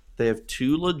 They have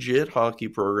two legit hockey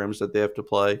programs that they have to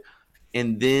play.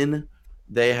 And then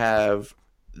they have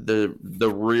the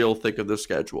real thick of the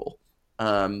schedule.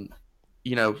 Those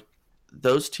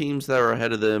teams that are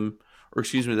ahead of them,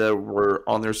 that were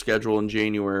on their schedule in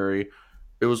January,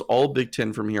 it was all Big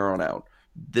Ten from here on out.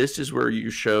 This is where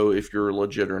you show if you're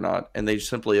legit or not. And they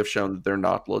simply have shown that they're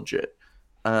not legit.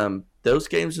 Those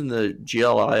games in the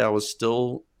GLI, I was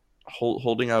still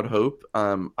holding out hope.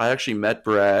 I actually met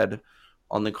Brad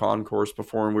on the concourse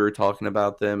before, and we were talking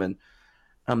about them. And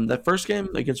that first game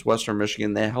against Western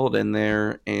Michigan, they held in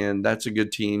there, and that's a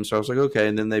good team. So I was like, okay.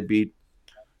 And then they beat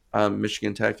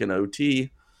Michigan Tech in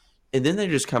OT. And then they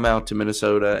just come out to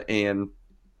Minnesota, and,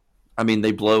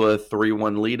 they blow a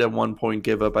 3-1 lead at one point,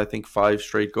 give up, I think, 5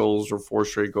 straight goals or 4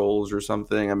 straight goals or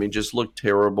something. Just look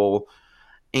terrible.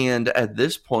 And at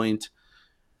this point,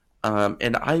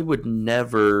 and I would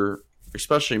never,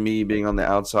 especially me being on the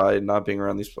outside, not being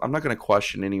around these, I'm not going to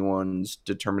question anyone's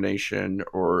determination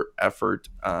or effort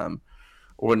or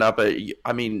whatnot. But,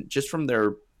 just from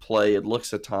their play, it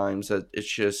looks at times that it's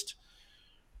just,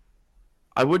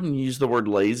 I wouldn't use the word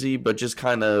lazy, but just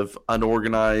kind of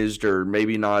unorganized or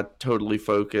maybe not totally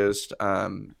focused.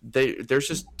 There's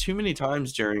just too many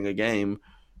times during a game,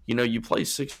 you play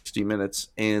 60 minutes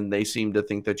and they seem to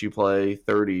think that you play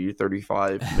 30,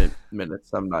 35 minutes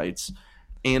some nights.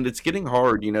 And it's getting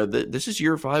hard. This is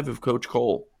year 5 of Coach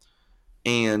Cole.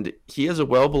 And he has a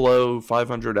well below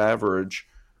 500 average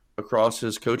across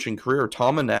his coaching career.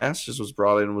 Tom Anastas was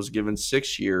brought in and was given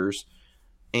 6 years.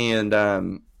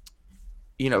 And,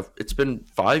 it's been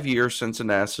 5 years since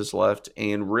Anastas left.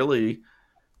 And really,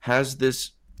 has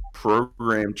this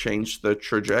program changed the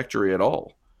trajectory at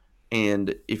all?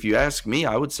 And if you ask me,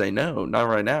 I would say no, not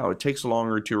right now. It takes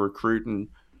longer to recruit and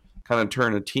kind of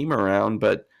turn a team around,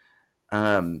 but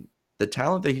the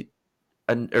talent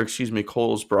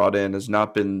Cole's brought in has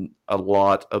not been a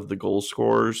lot of the goal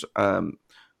scorers.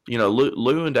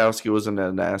 Lewandowski was an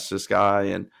Anastas guy,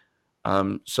 and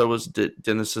so was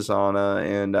Dennis Cizana,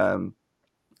 and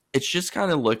it's just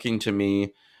kind of looking to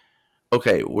me,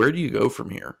 okay, where do you go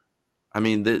from here? I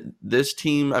mean, this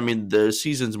team, the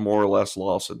season's more or less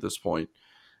lost at this point.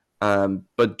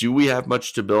 But do we have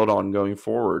much to build on going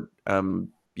forward?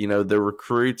 The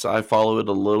recruits, I follow it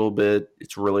a little bit.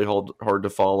 It's really hard to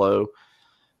follow.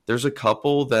 There's a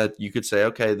couple that you could say,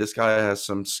 okay, this guy has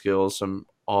some skills, some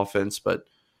offense, but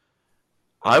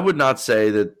I would not say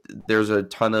that there's a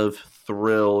ton of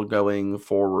thrill going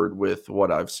forward with what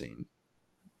I've seen.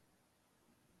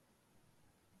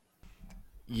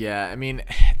 Yeah, I mean,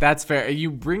 that's fair. You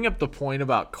bring up the point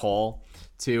about Cole,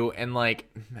 too, and,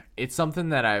 it's something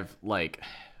that I've,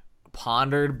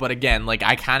 pondered, but again,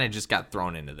 I kind of just got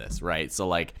thrown into this, right?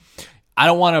 So, I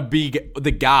don't want to be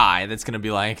the guy that's going to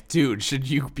be like, dude, should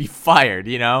you be fired,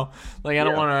 I don't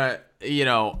want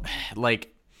to,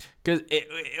 because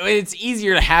it's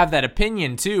easier to have that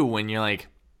opinion, too, when you're,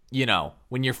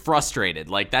 when you're frustrated.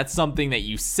 That's something that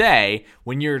you say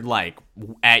when you're,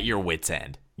 at your wit's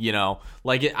end. I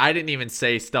didn't even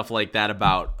say stuff like that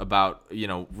about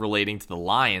relating to the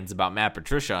Lions about Matt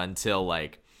Patricia until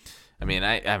I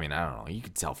don't know. You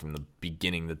could tell from the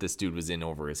beginning that this dude was in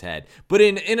over his head. But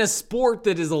in a sport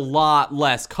that is a lot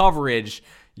less coverage,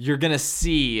 you're gonna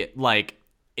see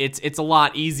it's a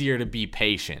lot easier to be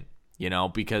patient,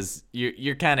 because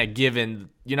you're kind of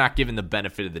you're not given the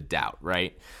benefit of the doubt,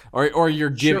 right? Or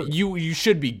you're given you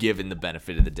should be given the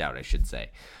benefit of the doubt, I should say.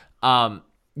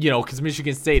 Because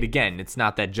Michigan State, again, it's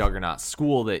not that juggernaut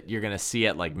school that you're going to see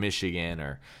at, Michigan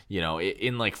or,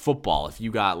 in, football. If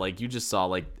you got, you just saw,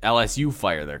 LSU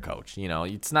fire their coach,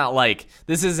 it's not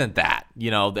this isn't that,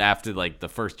 after, the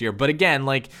first year. But, again,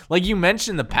 like you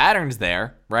mentioned the patterns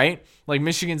there, right?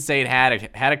 Michigan State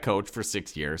had a coach for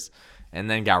 6 years and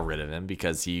then got rid of him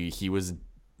because he was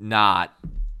not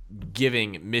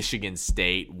giving Michigan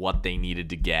State what they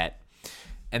needed to get.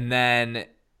 And then...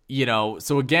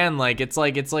 so again, it's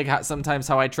like sometimes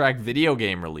how I track video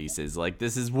game releases.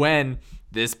 This is when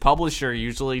this publisher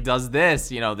usually does this.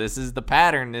 This is the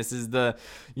pattern. This is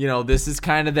this is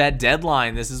kind of that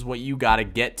deadline. This is what you got to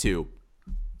get to.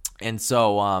 And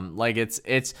so,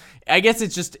 it's I guess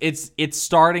it's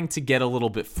starting to get a little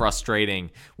bit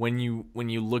frustrating when you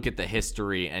look at the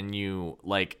history and you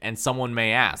and someone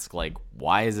may ask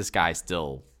why is this guy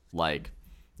still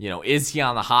is he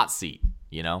on the hot seat?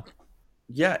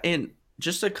 Yeah, and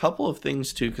just a couple of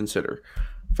things to consider.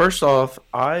 First off,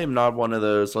 I am not one of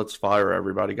those let's fire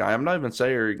everybody guy. I'm not even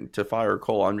saying to fire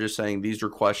Cole. I'm just saying these are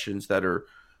questions that are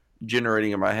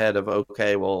generating in my head of,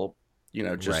 okay, well,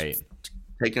 just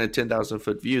taking a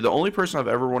 10,000-foot view. The only person I've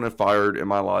ever wanted fired in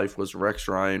my life was Rex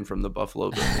Ryan from the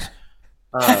Buffalo Bills.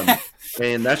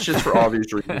 And that's just for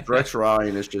obvious reasons. Rex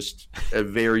Ryan is just a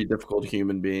very difficult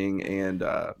human being, and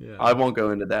I won't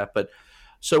go into that, but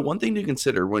so one thing to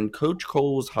consider, when Coach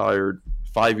Cole was hired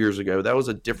 5 years ago, that was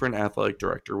a different athletic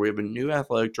director. We have a new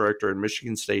athletic director in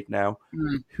Michigan State now.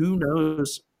 Mm-hmm. Who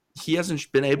knows? He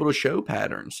hasn't been able to show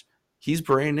patterns. He's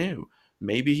brand new.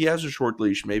 Maybe he has a short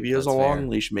leash. Maybe he has a long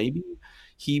leash. Maybe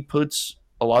he puts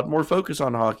a lot more focus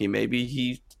on hockey. Maybe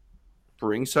he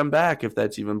brings some back if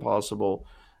that's even possible.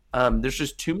 There's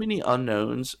just too many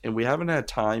unknowns, and we haven't had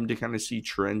time to kind of see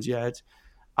trends yet.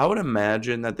 I would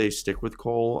imagine that they stick with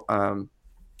Cole.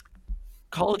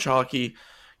 College hockey,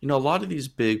 a lot of these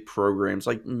big programs,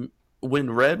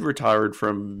 when Red retired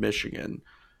from Michigan,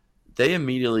 they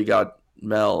immediately got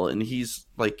Mel, and he's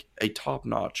a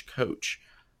top-notch coach.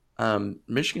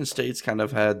 Michigan State's kind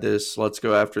of had this, let's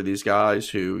go after these guys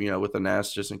who, with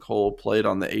Anastas and Cole played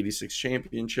on the 86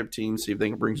 championship team, see if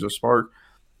they can bring some spark.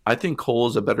 I think Cole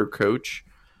is a better coach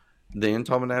than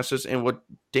Tom Anastas, and what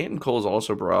Danton Cole's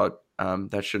also brought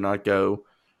that should not go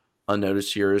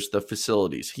unnoticed here is the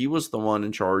facilities. He was the one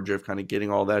in charge of kind of getting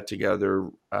all that together,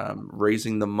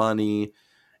 raising the money,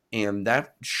 and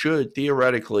that should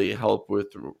theoretically help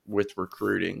with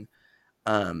recruiting.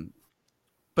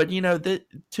 But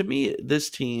to me, this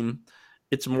team,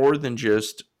 it's more than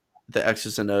just the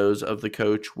X's and O's of the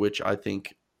coach, which I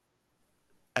think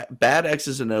bad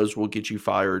X's and O's will get you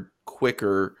fired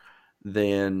quicker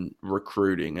than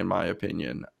recruiting, in my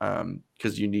opinion,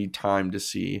 because you need time to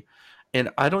see. And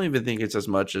I don't even think it's as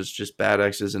much as just bad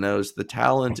X's and O's. The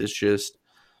talent is just,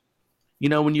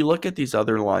 when you look at these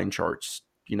other line charts,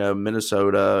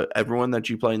 Minnesota, everyone that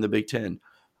you play in the Big Ten,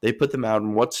 they put them out,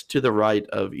 and what's to the right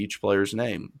of each player's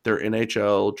name? Their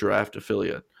NHL draft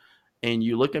affiliate. And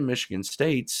you look at Michigan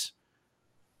State's,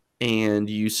 and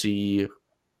you see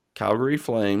Calgary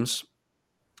Flames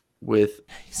with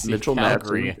Mitchell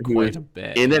Calgary Matson, quite a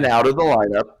bit. in and out of the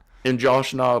lineup, and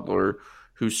Josh Nodler,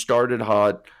 who started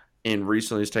hot and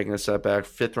recently has taken a step back,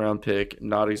 5th-round pick,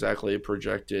 not exactly a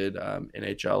projected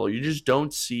NHL. You just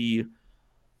don't see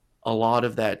a lot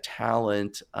of that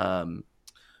talent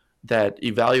that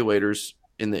evaluators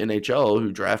in the NHL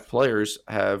who draft players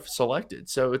have selected.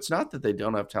 So it's not that they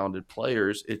don't have talented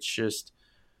players. It's just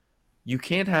you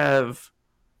can't have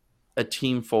a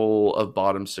team full of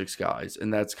bottom 6 guys,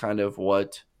 and that's kind of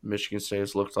what Michigan State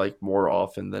has looked like more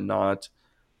often than not.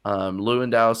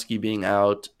 Lewandowski being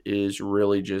out is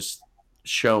really just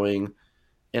showing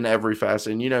in every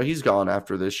facet. And, he's gone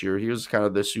after this year. He was kind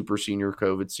of the super senior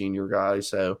COVID senior guy.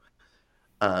 So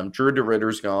Drew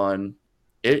DeRitter's gone.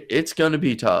 It's going to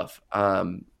be tough.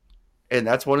 And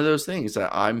that's one of those things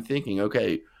that I'm thinking,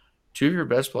 okay, 2 of your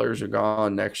best players are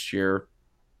gone next year.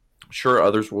 Sure,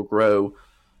 others will grow,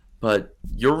 but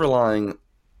you're relying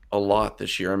a lot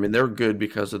this year. I mean, they're good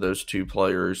because of those 2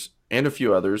 players and a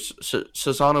few others.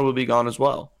 Sassano will be gone as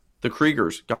well. The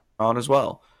Kriegers gone as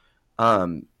well.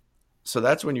 So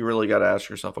that's when you really got to ask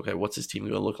yourself, okay, what's this team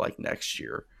going to look like next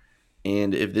year?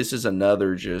 And if this is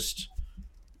another just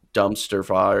dumpster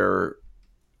fire,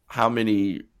 how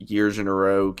many years in a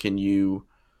row can you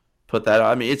put that?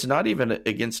 I mean, it's not even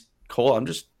against Cole. I'm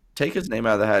just take his name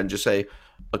out of the hat and just say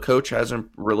a coach hasn't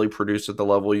really produced at the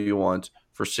level you want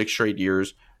for 6 straight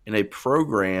years in a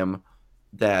program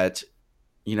that,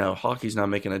 hockey's not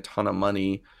making a ton of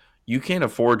money. You can't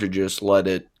afford to just let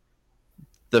it.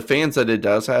 The fans that it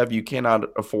does have, you cannot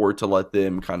afford to let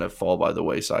them kind of fall by the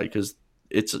wayside because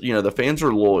it's, the fans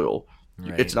are loyal.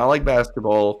 Right. It's not like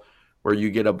basketball where you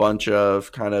get a bunch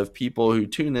of kind of people who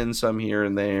tune in some here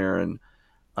and there and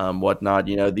whatnot.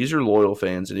 These are loyal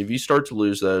fans. And if you start to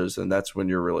lose those, then that's when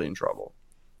you're really in trouble.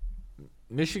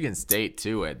 Michigan State,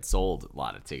 too, had sold a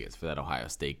lot of tickets for that Ohio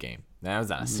State game. That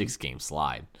was on a 6-game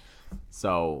slide.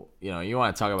 So, you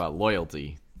want to talk about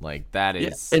loyalty. Like,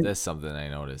 that's something I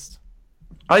noticed.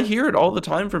 I hear it all the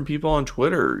time from people on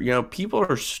Twitter. People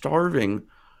are starving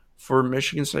for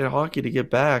Michigan State hockey to get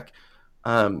back.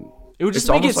 It would just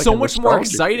make it so much more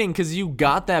exciting because you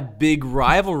got that big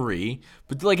rivalry.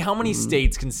 But, how many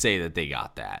states can say that they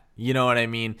got that? You know what I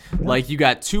mean? Like, you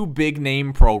got 2 big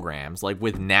name programs,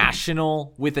 with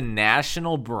a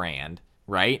national brand,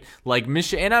 right? Like,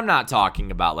 and I'm not talking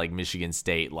about, Michigan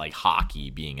State, hockey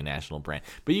being a national brand.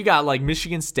 But you got,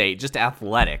 Michigan State, just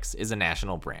athletics is a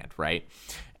national brand, right?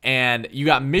 And you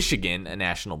got Michigan, a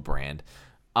national brand,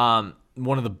 one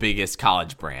of the biggest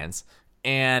college brands.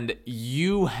 And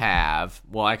you have,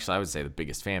 actually, I would say the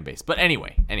biggest fan base. But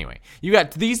anyway, you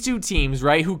got these 2 teams,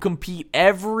 right, who compete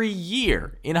every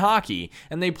year in hockey,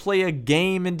 and they play a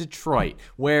game in Detroit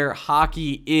where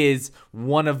hockey is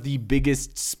one of the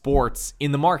biggest sports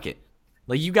in the market.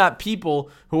 You got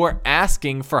people who are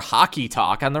asking for hockey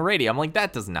talk on the radio. I'm like,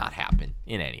 that does not happen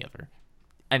in any other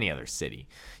city.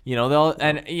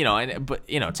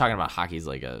 Talking about hockey is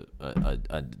like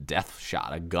a death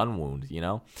shot, a gun wound,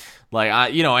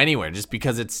 anywhere, just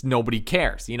because it's nobody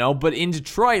cares, but in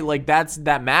Detroit,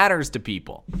 that matters to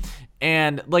people.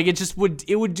 And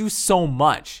it would do so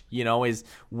much, is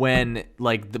when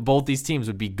both these teams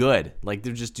would be good. They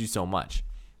just do so much.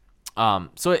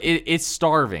 So it's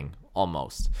starving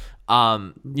almost.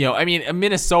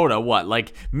 Minnesota,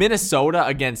 Minnesota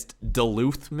against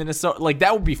Duluth, Minnesota,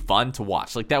 that would be fun to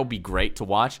watch. That would be great to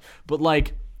watch. But, I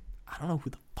don't know who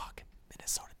the fuck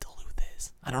Minnesota Duluth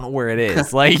is. I don't know where it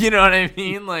is. You know what I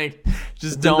mean?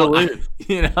 Just don't, I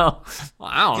don't know.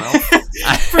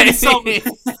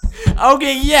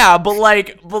 Okay, yeah, but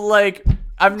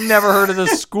I've never heard of the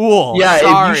school. Yeah,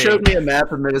 Sorry. If you showed me a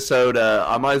map of Minnesota,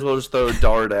 I might as well just throw a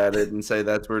dart at it and say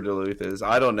that's where Duluth is.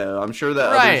 I don't know. I'm sure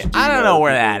that right. I don't know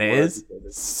where that is.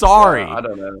 Sorry. I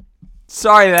don't know.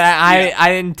 Sorry that I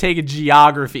didn't take a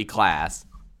geography class.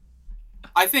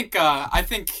 I think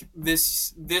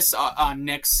this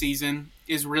next season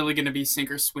is really going to be sink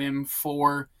or swim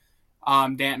for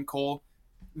Dan Cole.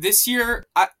 This year,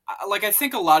 I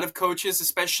think a lot of coaches,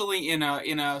 especially in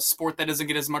a sport that doesn't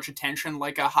get as much attention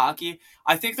like a hockey,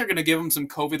 I think they're going to give them some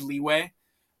COVID leeway.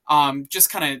 Just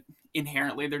kind of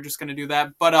inherently, they're just going to do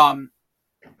that. But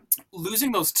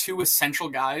losing those 2 essential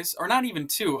guys, or not even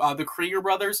 2, the Krieger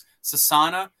brothers,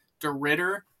 Sassana,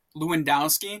 DeRitter,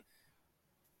 Lewandowski,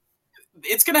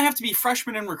 it's going to have to be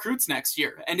freshmen and recruits next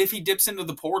year. And if he dips into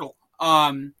the portal,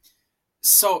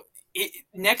 so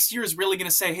next year is really going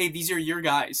to say, hey, these are your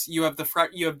guys. You have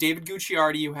you have David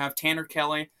Gucciardi, you have Tanner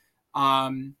Kelly.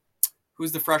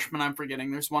 Who's the freshman I'm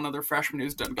forgetting? There's one other freshman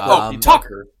who's done.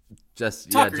 Tucker. Jesse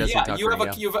Tucker. Tucker.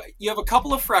 You have a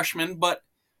couple of freshmen, but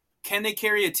can they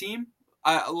carry a team?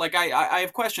 I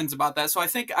have questions about that. So I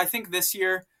think this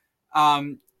year,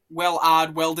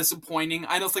 well disappointing.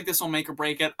 I don't think this will make or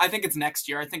break it. I think it's next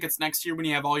year. I think it's next year when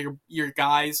you have all your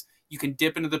guys. You can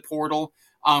dip into the portal.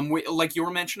 Like you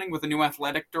were mentioning with the new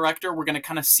athletic director, we're going to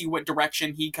kind of see what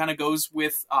direction he kind of goes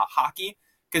with hockey,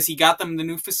 because he got them the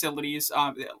new facilities.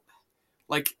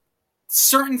 Like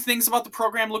certain things about the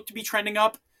program look to be trending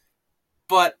up,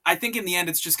 but I think in the end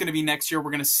it's just going to be next year.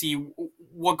 We're going to see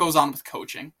what goes on with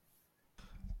coaching.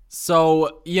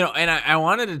 So, and I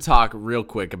wanted to talk real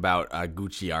quick about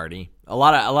Gucciardi. A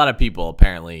lot of people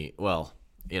apparently, the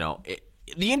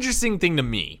interesting thing to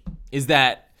me is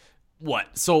that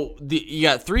you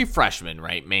got three freshmen,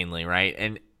 right? Mainly,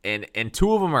 right? And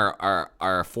two of them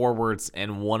are forwards,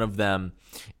 and one of them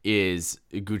is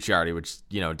Gucciardi, which,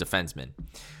 defenseman.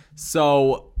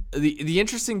 So the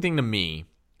interesting thing to me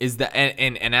is that,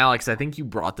 and Alex, I think you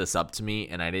brought this up to me,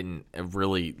 and I didn't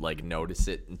really notice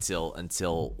it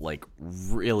until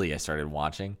really I started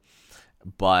watching.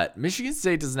 But Michigan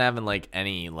State doesn't have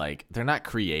any they're not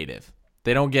creative.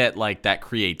 They don't get that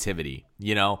creativity,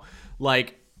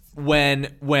 when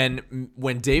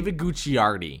David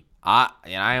Gucciardi,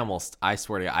 I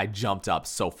swear to God, I jumped up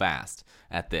so fast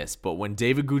at this, but when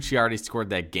David Gucciardi scored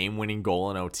that game-winning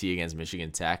goal in OT against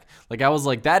Michigan Tech, I was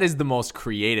like, that is the most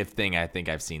creative thing I think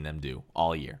I've seen them do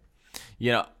all year.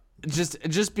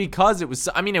 Just because it was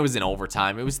in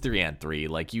overtime, it was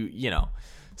 3-on-3,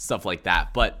 stuff like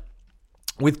that. But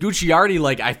with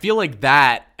Gucciardi, I feel like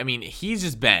that, he's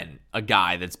just been a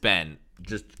guy that's been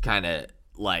just kind of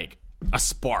a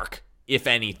spark, if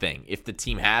anything, if the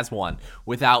team has one,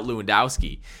 without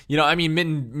Lewandowski.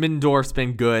 Middendorf's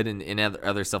been good and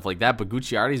other stuff like that, but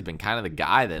Gucciardi's been kind of the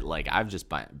guy that I've just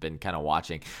been kind of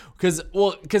watching, because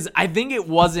I think it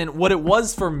wasn't what it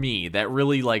was for me that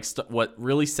really what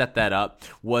really set that up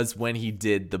was when he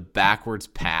did the backwards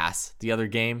pass the other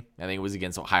game. I think it was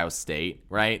against Ohio State,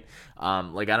 right? I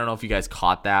don't know if you guys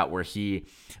caught that, where he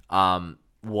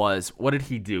what did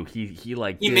he do? He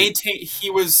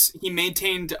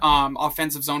maintained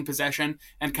offensive zone possession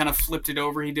and kind of flipped it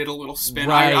over. He did a little spin.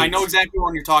 Right. I know exactly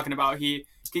what you're talking about. He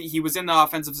was in the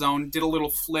offensive zone, did a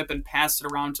little flip and passed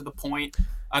it around to the point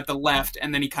at the left,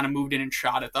 and then he kind of moved in and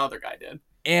shot it. The other guy did,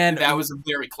 and that was a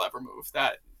very clever move.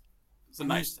 That was a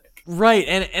nice take. Right,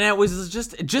 and it was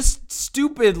just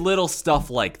stupid little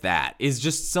stuff like that is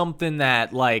just something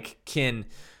that can.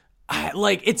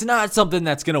 It's not something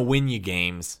that's going to win you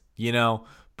games,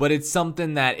 but it's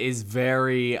something that is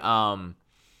very,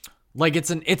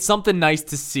 it's something nice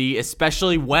to see,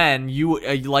 especially when you,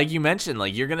 like you mentioned,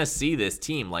 you're going to see this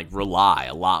team, rely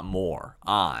a lot more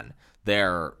on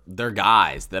their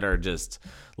guys that are just,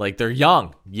 they're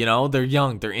young, they're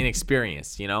young, they're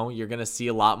inexperienced, you're going to see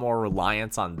a lot more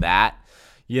reliance on that,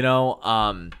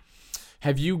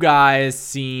 have you guys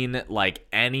seen,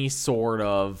 any sort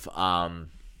of,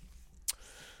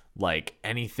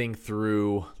 anything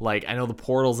through, I know the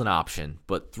portal's an option,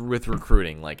 but with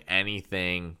recruiting,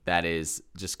 anything that is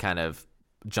just kind of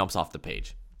jumps off the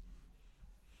page?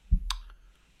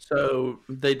 So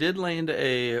they did land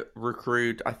a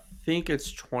recruit. I think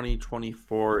it's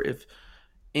 2024.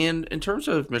 And in terms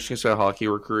of Michigan State hockey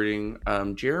recruiting,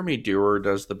 Jeremy Dewar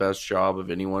does the best job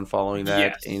of anyone following that.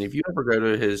 Yes. And if you ever go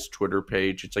to his Twitter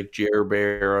page, it's Jer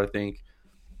Bear, I think.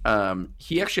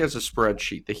 He actually has a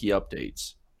spreadsheet that he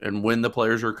updates, and when the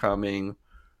players are coming,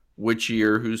 which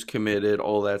year, who's committed,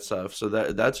 all that stuff. So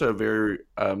that's a very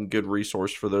good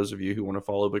resource for those of you who want to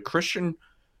follow. But Christian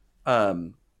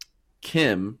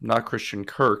Kim, not Christian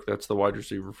Kirk, that's the wide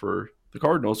receiver for the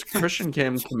Cardinals. Christian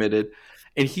Kim committed,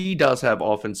 and he does have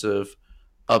offensive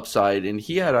upside. And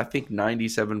he had, I think,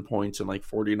 97 points in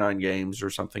 49 games or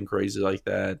something crazy like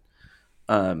that.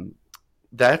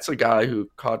 That's a guy who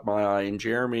caught my eye. And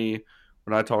Jeremy,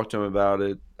 when I talked to him about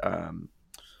it,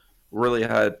 really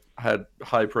had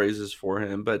high praises for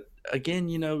him. But again,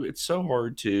 it's so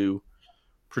hard to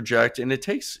project, and it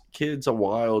takes kids a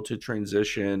while to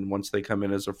transition once they come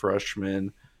in as a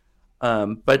freshman.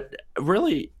 But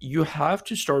really, you have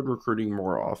to start recruiting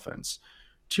more offense.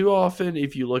 Too often,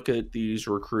 if you look at these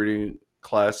recruiting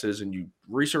classes and you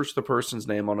research the person's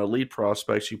name on Elite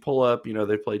Prospects, you pull up,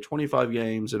 they play 25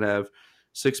 games and have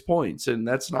 6 points. And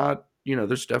that's not,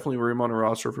 there's definitely room on a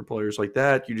roster for players like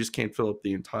that. You just can't fill up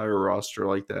the entire roster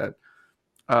like that.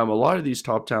 A lot of these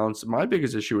top talents, my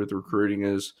biggest issue with recruiting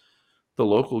is the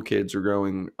local kids are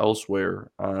going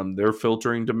elsewhere. They're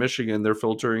filtering to Michigan, they're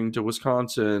filtering to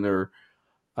Wisconsin, or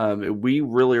we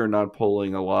really are not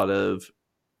pulling a lot of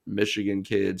Michigan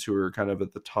kids who are kind of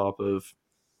at the top of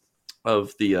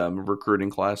the recruiting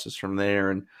classes from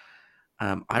there. And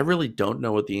I really don't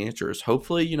know what the answer is.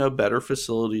 Hopefully, better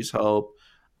facilities help.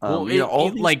 Well,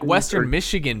 like Western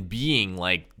Michigan being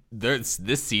like this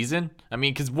season. I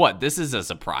mean, because this is a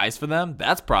surprise for them.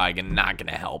 That's probably not going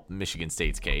to help Michigan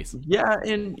State's case. Yeah,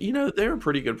 and they're a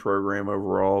pretty good program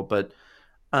overall, but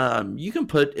you can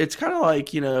put. It's kind of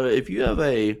like if you have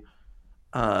a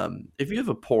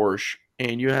Porsche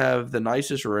and you have the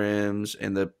nicest rims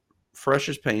and the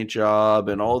freshest paint job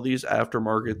and all these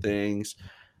aftermarket things.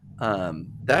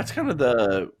 That's kind of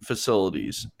the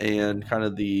facilities and kind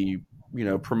of the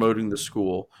promoting the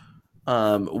school.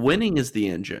 Winning is the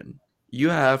engine. You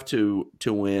have to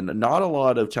win. Not a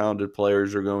lot of talented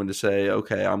players are going to say,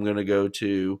 okay, I'm going to go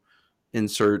to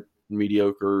insert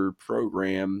mediocre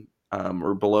program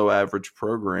or below average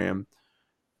program.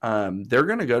 They're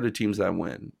going to go to teams that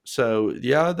win. So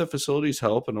yeah, the facilities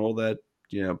help and all that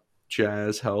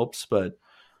jazz helps, but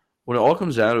when it all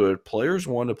comes down to it, players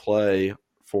want to play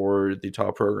for the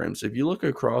top programs. If you look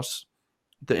across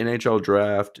the NHL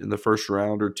draft in the first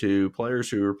round or two, players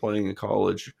who are playing in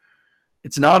college,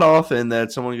 it's not often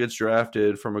that someone gets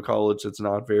drafted from a college that's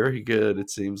not very good. It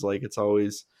seems like it's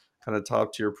always kind of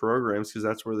top tier programs because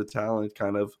that's where the talent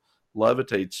kind of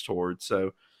levitates towards.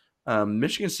 So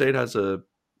Michigan State has a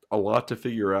lot to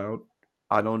figure out.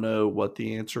 I don't know what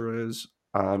the answer is.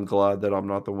 I'm glad that I'm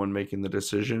not the one making the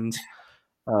decisions.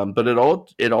 But it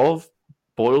all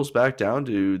boils back down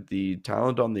to the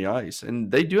talent on the ice.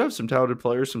 And they do have some talented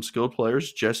players, some skilled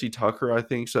players. Jesse Tucker, I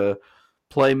think, is a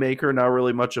playmaker, not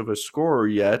really much of a scorer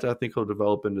yet. I think he'll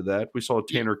develop into that. We saw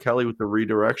Tanner Kelly with the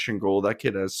redirection goal. That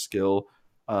kid has skill.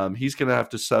 He's going to have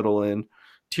to settle in.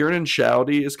 Tiernan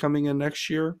Chowdy is coming in next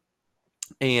year,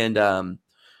 and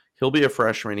he'll be a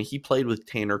freshman. He played with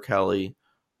Tanner Kelly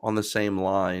on the same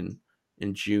line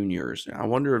in juniors. I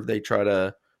wonder if they try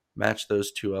to match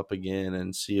those two up again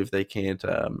and see if they can't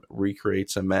recreate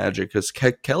some magic, because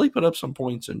Kelly put up some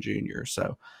points in junior.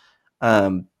 So,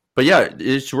 but yeah,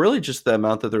 it's really just the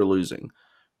amount that they're losing.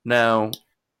 Now,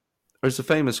 there's a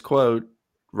famous quote,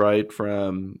 right,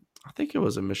 from, I think it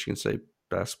was a Michigan State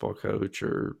basketball coach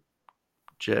or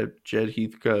Jed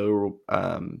Heathcote.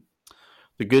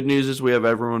 The good news is we have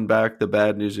everyone back. The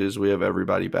bad news is we have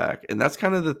everybody back. And that's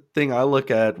kind of the thing I look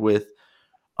at with,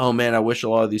 oh man, I wish a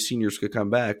lot of these seniors could come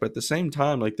back. But at the same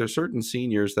time, like, there's certain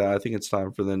seniors that I think it's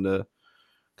time for them to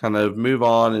kind of move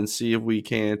on and see if we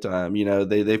can't,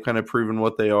 they've kind of proven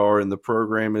what they are, and the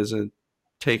program isn't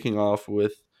taking off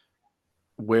with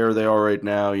where they are right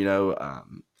now.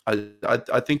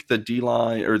 I think the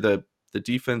D-line or the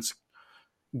defense,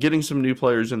 getting some new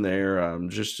players in there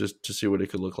just to see what it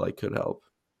could look like could help.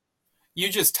 You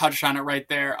just touched on it right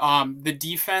there. The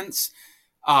defense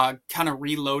kind of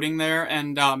reloading there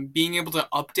and being able to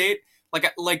update. Like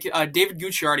David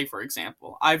Gucciardi, for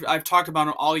example. I've talked about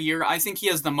him all year. I think he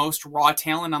has the most raw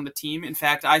talent on the team. In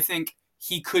fact, I think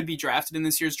he could be drafted in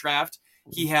this year's draft.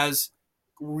 He has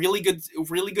really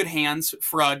good hands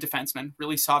for a defenseman,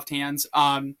 really soft hands.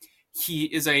 He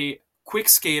is a quick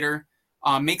skater,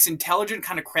 makes intelligent,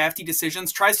 kind of crafty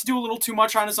decisions, tries to do a little too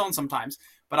much on his own sometimes.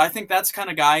 But I think that's the kind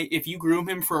of guy, if you groom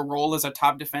him for a role as a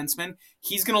top defenseman,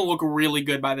 he's going to look really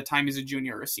good by the time he's a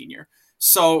junior or a senior.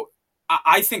 So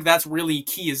I think that's really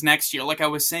key is next year. Like I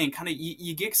was saying, kind of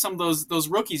you get some of those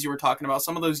rookies you were talking about,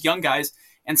 some of those young guys,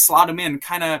 and slot them in,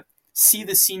 kind of see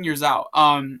the seniors out.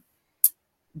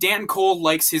 Dan Cole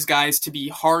likes his guys to be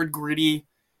hard, gritty,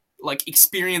 like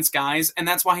experienced guys, and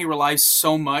that's why he relies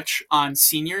so much on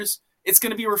seniors. It's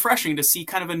going to be refreshing to see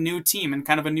kind of a new team and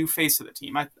kind of a new face of the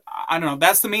team. I don't know.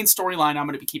 That's the main storyline I'm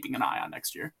going to be keeping an eye on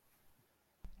next year.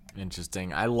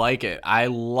 Interesting. I like it. I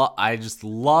just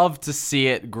love to see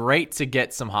it. Great to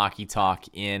get some hockey talk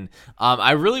in.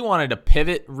 I really wanted to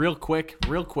pivot real quick,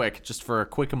 just for a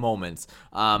quick moment,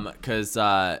 because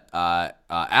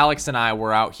Alex and I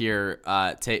were out here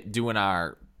doing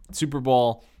our Super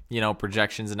Bowl,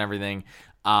 projections and everything.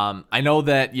 I know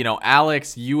that,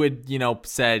 Alex, you had,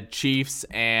 said Chiefs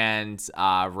and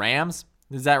Rams.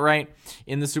 Is that right?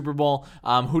 In the Super Bowl.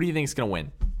 Who do you think is going to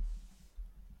win?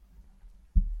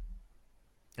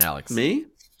 Alex. Me?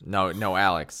 No,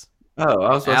 Alex. Oh,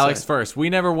 I was Alex first. We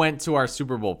never went to our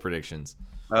Super Bowl predictions.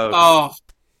 Oh.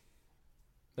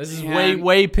 This is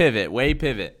way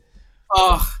pivot.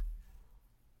 Oh.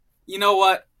 You know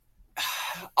what?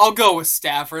 I'll go with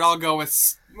Stafford. I'll go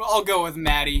with I'll go with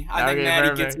Maddie. I think Okay, Maddie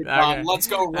perfect. gets it done. Okay. Let's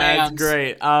go That's Rams.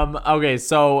 great. Okay,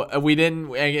 so we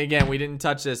didn't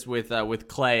touch this with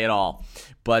Clay at all.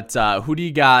 But who do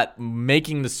you got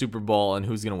making the Super Bowl, and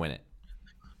who's gonna win it?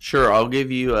 Sure, I'll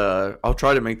give you. I'll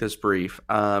try to make this brief.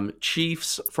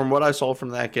 Chiefs, from what I saw from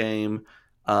that game,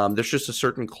 there's just a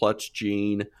certain clutch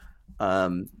gene.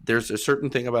 There's a certain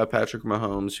thing about Patrick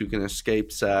Mahomes who can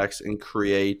escape sacks and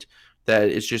create that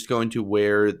is just going to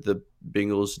wear the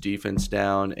Bengals defense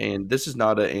down. And this is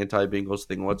not an anti-Bengals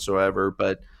thing whatsoever,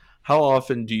 but how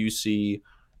often do you see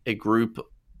an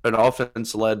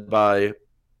offense led by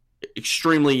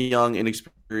extremely young,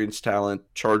 inexperienced talent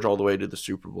charge all the way to the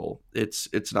Super Bowl?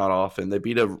 It's not often. They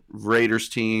beat a Raiders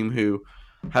team who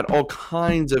had all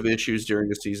kinds of issues during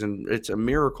the season. It's a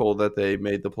miracle that they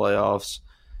made the playoffs.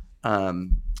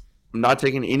 I'm not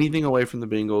taking anything away from the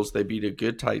Bengals. They beat a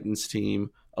good Titans team,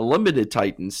 a limited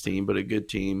Titans team, but a good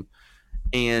team.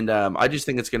 And I just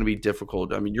think it's going to be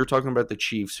difficult. I mean, you're talking about the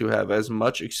Chiefs, who have as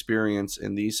much experience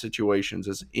in these situations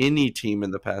as any team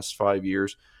in the past 5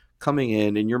 years, coming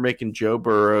in, and you're making Joe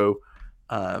Burrow,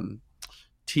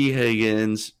 T.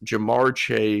 Higgins, Jamar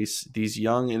Chase, these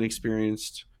young,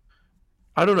 inexperienced,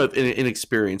 I don't know if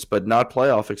inexperienced, but not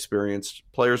playoff experienced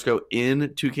players go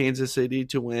into Kansas City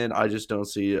to win. I just don't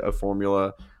see a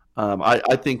formula.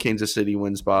 I think Kansas City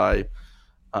wins by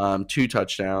 2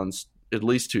 touchdowns, at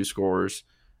least 2 scores.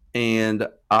 And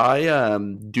I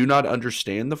do not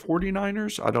understand the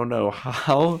 49ers. I don't know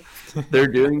how they're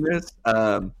doing this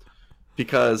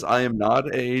because I am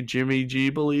not a Jimmy G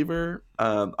believer.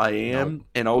 I am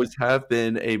and always have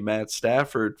been a Matt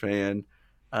Stafford fan.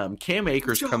 Cam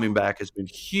Akers coming back has been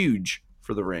huge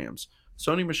for the Rams.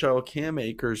 Sony Michel, Cam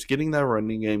Akers getting that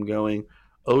running game going.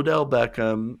 Odell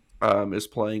Beckham is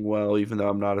playing well, even though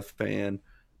I'm not a fan.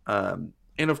 And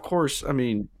of course, I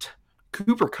mean,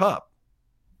 Cooper Kupp,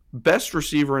 best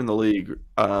receiver in the league,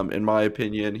 in my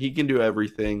opinion. He can do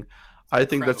everything. I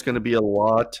think that's going to be a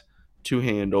lot to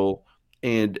handle.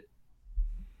 And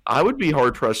I would be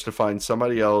hard-pressed to find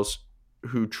somebody else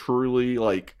who truly,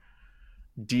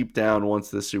 deep down wants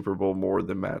the Super Bowl more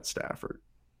than Matt Stafford.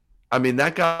 I mean,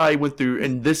 that guy went through,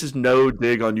 and this is no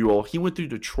dig on you all, he went through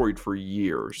Detroit for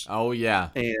years. Oh, yeah.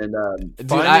 And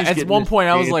dude, at one point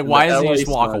I was like, why doesn't he just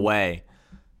walk away?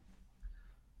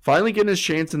 Finally getting his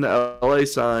chance in the LA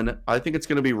Sun. I think it's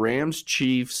going to be Rams,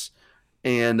 Chiefs,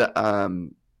 and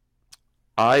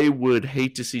I would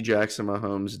hate to see Jackson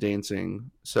Mahomes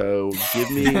dancing. So give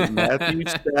me Matthew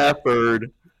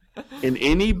Stafford and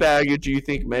any baggage you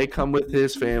think may come with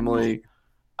his family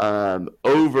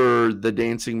over the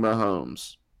dancing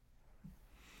Mahomes.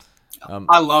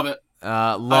 I love it.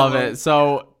 Love it.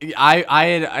 So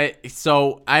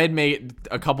I had made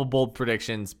a couple bold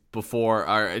predictions before.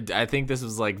 I think this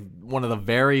was like one of the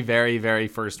very, very, very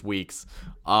first weeks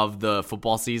of the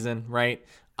football season, right?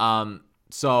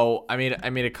 So I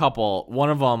made a couple. One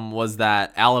of them was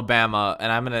that Alabama,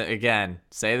 and I'm gonna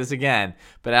say this again,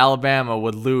 but Alabama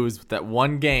would lose that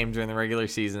one game during the regular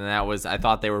season. And that was, I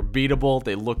thought they were beatable.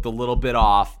 They looked a little bit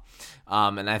off.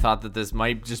 And I thought that this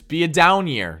might just be a down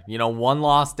year, one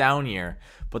loss down year,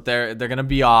 but they're gonna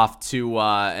be off to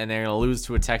and they're gonna lose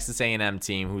to a Texas A&M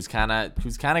team who's kind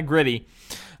of gritty.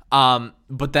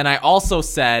 But then I also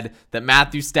said that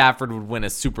Matthew Stafford would win a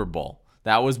Super Bowl.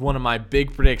 That was one of my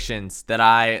big predictions that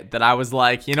I was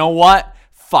like, you know what?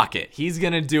 Fuck it. He's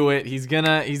gonna do it. He's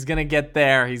gonna get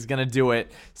there. He's gonna do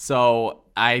it. So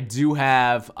I do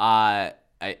have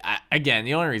again,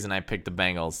 the only reason I picked the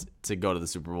Bengals to go to the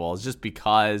Super Bowl is just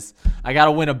because I got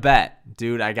to win a bet,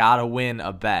 dude. I got to win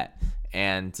a bet.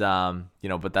 And,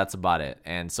 but that's about it.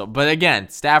 And so, but again,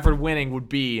 Stafford winning would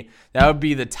be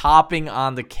the topping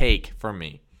on the cake for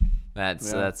me.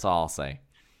 That's all I'll say.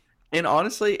 And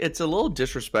honestly, it's a little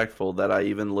disrespectful that I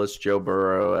even list Joe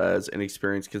Burrow as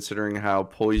inexperienced considering how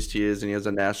poised he is and he has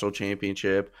a national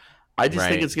championship. I just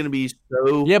think it's going to be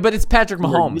so... Yeah, but it's Patrick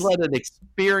Mahomes. You let an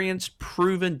experienced,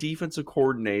 proven defensive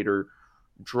coordinator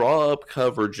draw up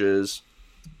coverages,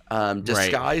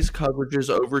 disguise coverages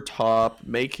over top,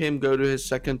 make him go to his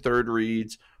second, third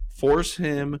reads, force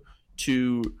him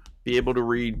to be able to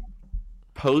read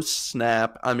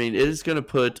post-snap. I mean, it is going to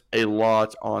put a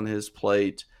lot on his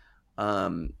plate.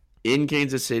 In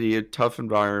Kansas City, a tough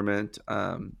environment.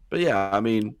 But yeah, I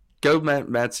mean, go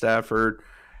Matt Stafford.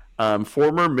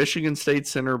 Former Michigan State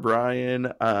center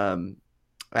Brian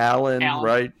Allen,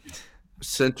 right?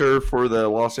 Center for the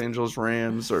Los Angeles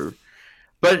Rams.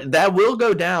 But that will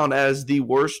go down as the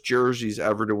worst jerseys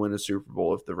ever to win a Super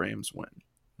Bowl if the Rams win.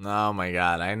 Oh, my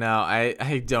God. I know.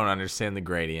 I don't understand the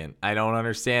gradient. I don't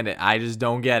understand it. I just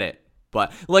don't get it.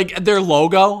 But like their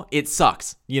logo, it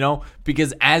sucks,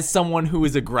 because as someone who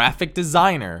is a graphic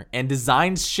designer and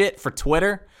designs shit for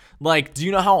Twitter, like, do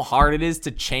you know how hard it is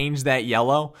to change that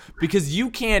yellow? Because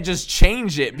you can't just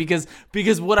change it because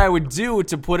what I would do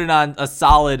to put it on a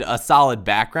solid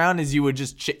background is you would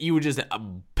just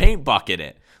paint bucket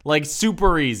it. Like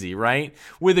super easy, right?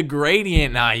 With a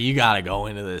gradient, now you gotta go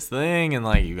into this thing and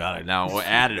like you gotta now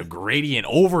add a gradient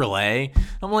overlay.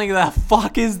 I'm like, the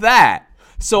fuck is that?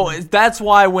 So that's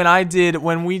why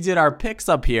when we did our picks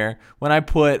up here, when I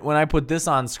put this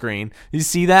on screen, you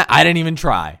see that? I didn't even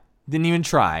try.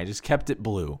 I just kept it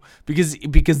blue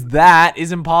because that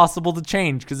is impossible to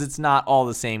change because it's not all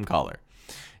the same color.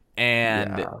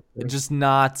 And just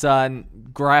not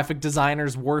graphic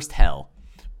designer's worst hell.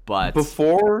 But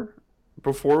before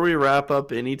we wrap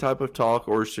up any type of talk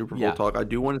or Super Bowl talk, I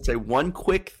do want to say one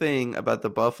quick thing about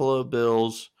the Buffalo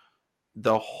Bills,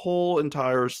 the whole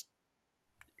entire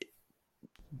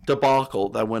debacle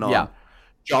that went on. Yeah.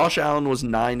 Josh Allen was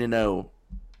 9-0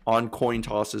 on coin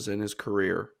tosses in his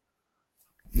career.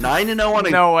 9-0 on a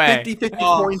 50-50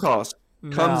 coin toss.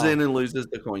 Comes in and loses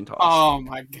the coin toss. Oh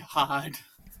my god.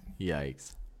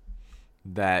 Yikes.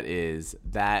 That is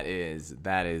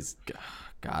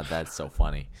God, that's so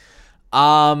funny.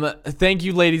 Thank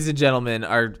you, ladies and gentlemen.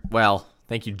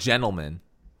 Thank you, gentlemen.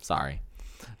 Sorry.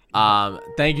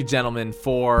 Thank you, gentlemen,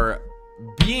 for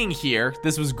being here.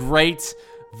 This was great.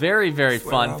 Very, very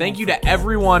fun. Thank you to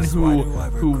everyone who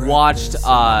watched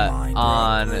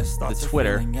on the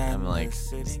Twitter. I'm like,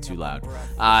 it's too loud.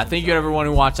 Thank you to everyone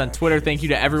who watched on Twitter. Thank you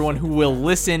to everyone who will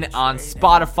listen on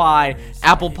Spotify,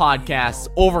 Apple Podcasts,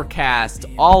 Overcast,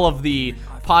 all of the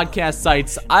podcast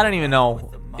sites I don't even know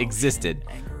existed,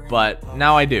 but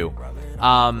now I do.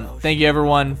 Thank you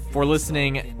everyone for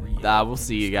listening. We'll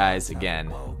see you guys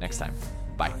again next time.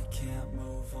 Bye.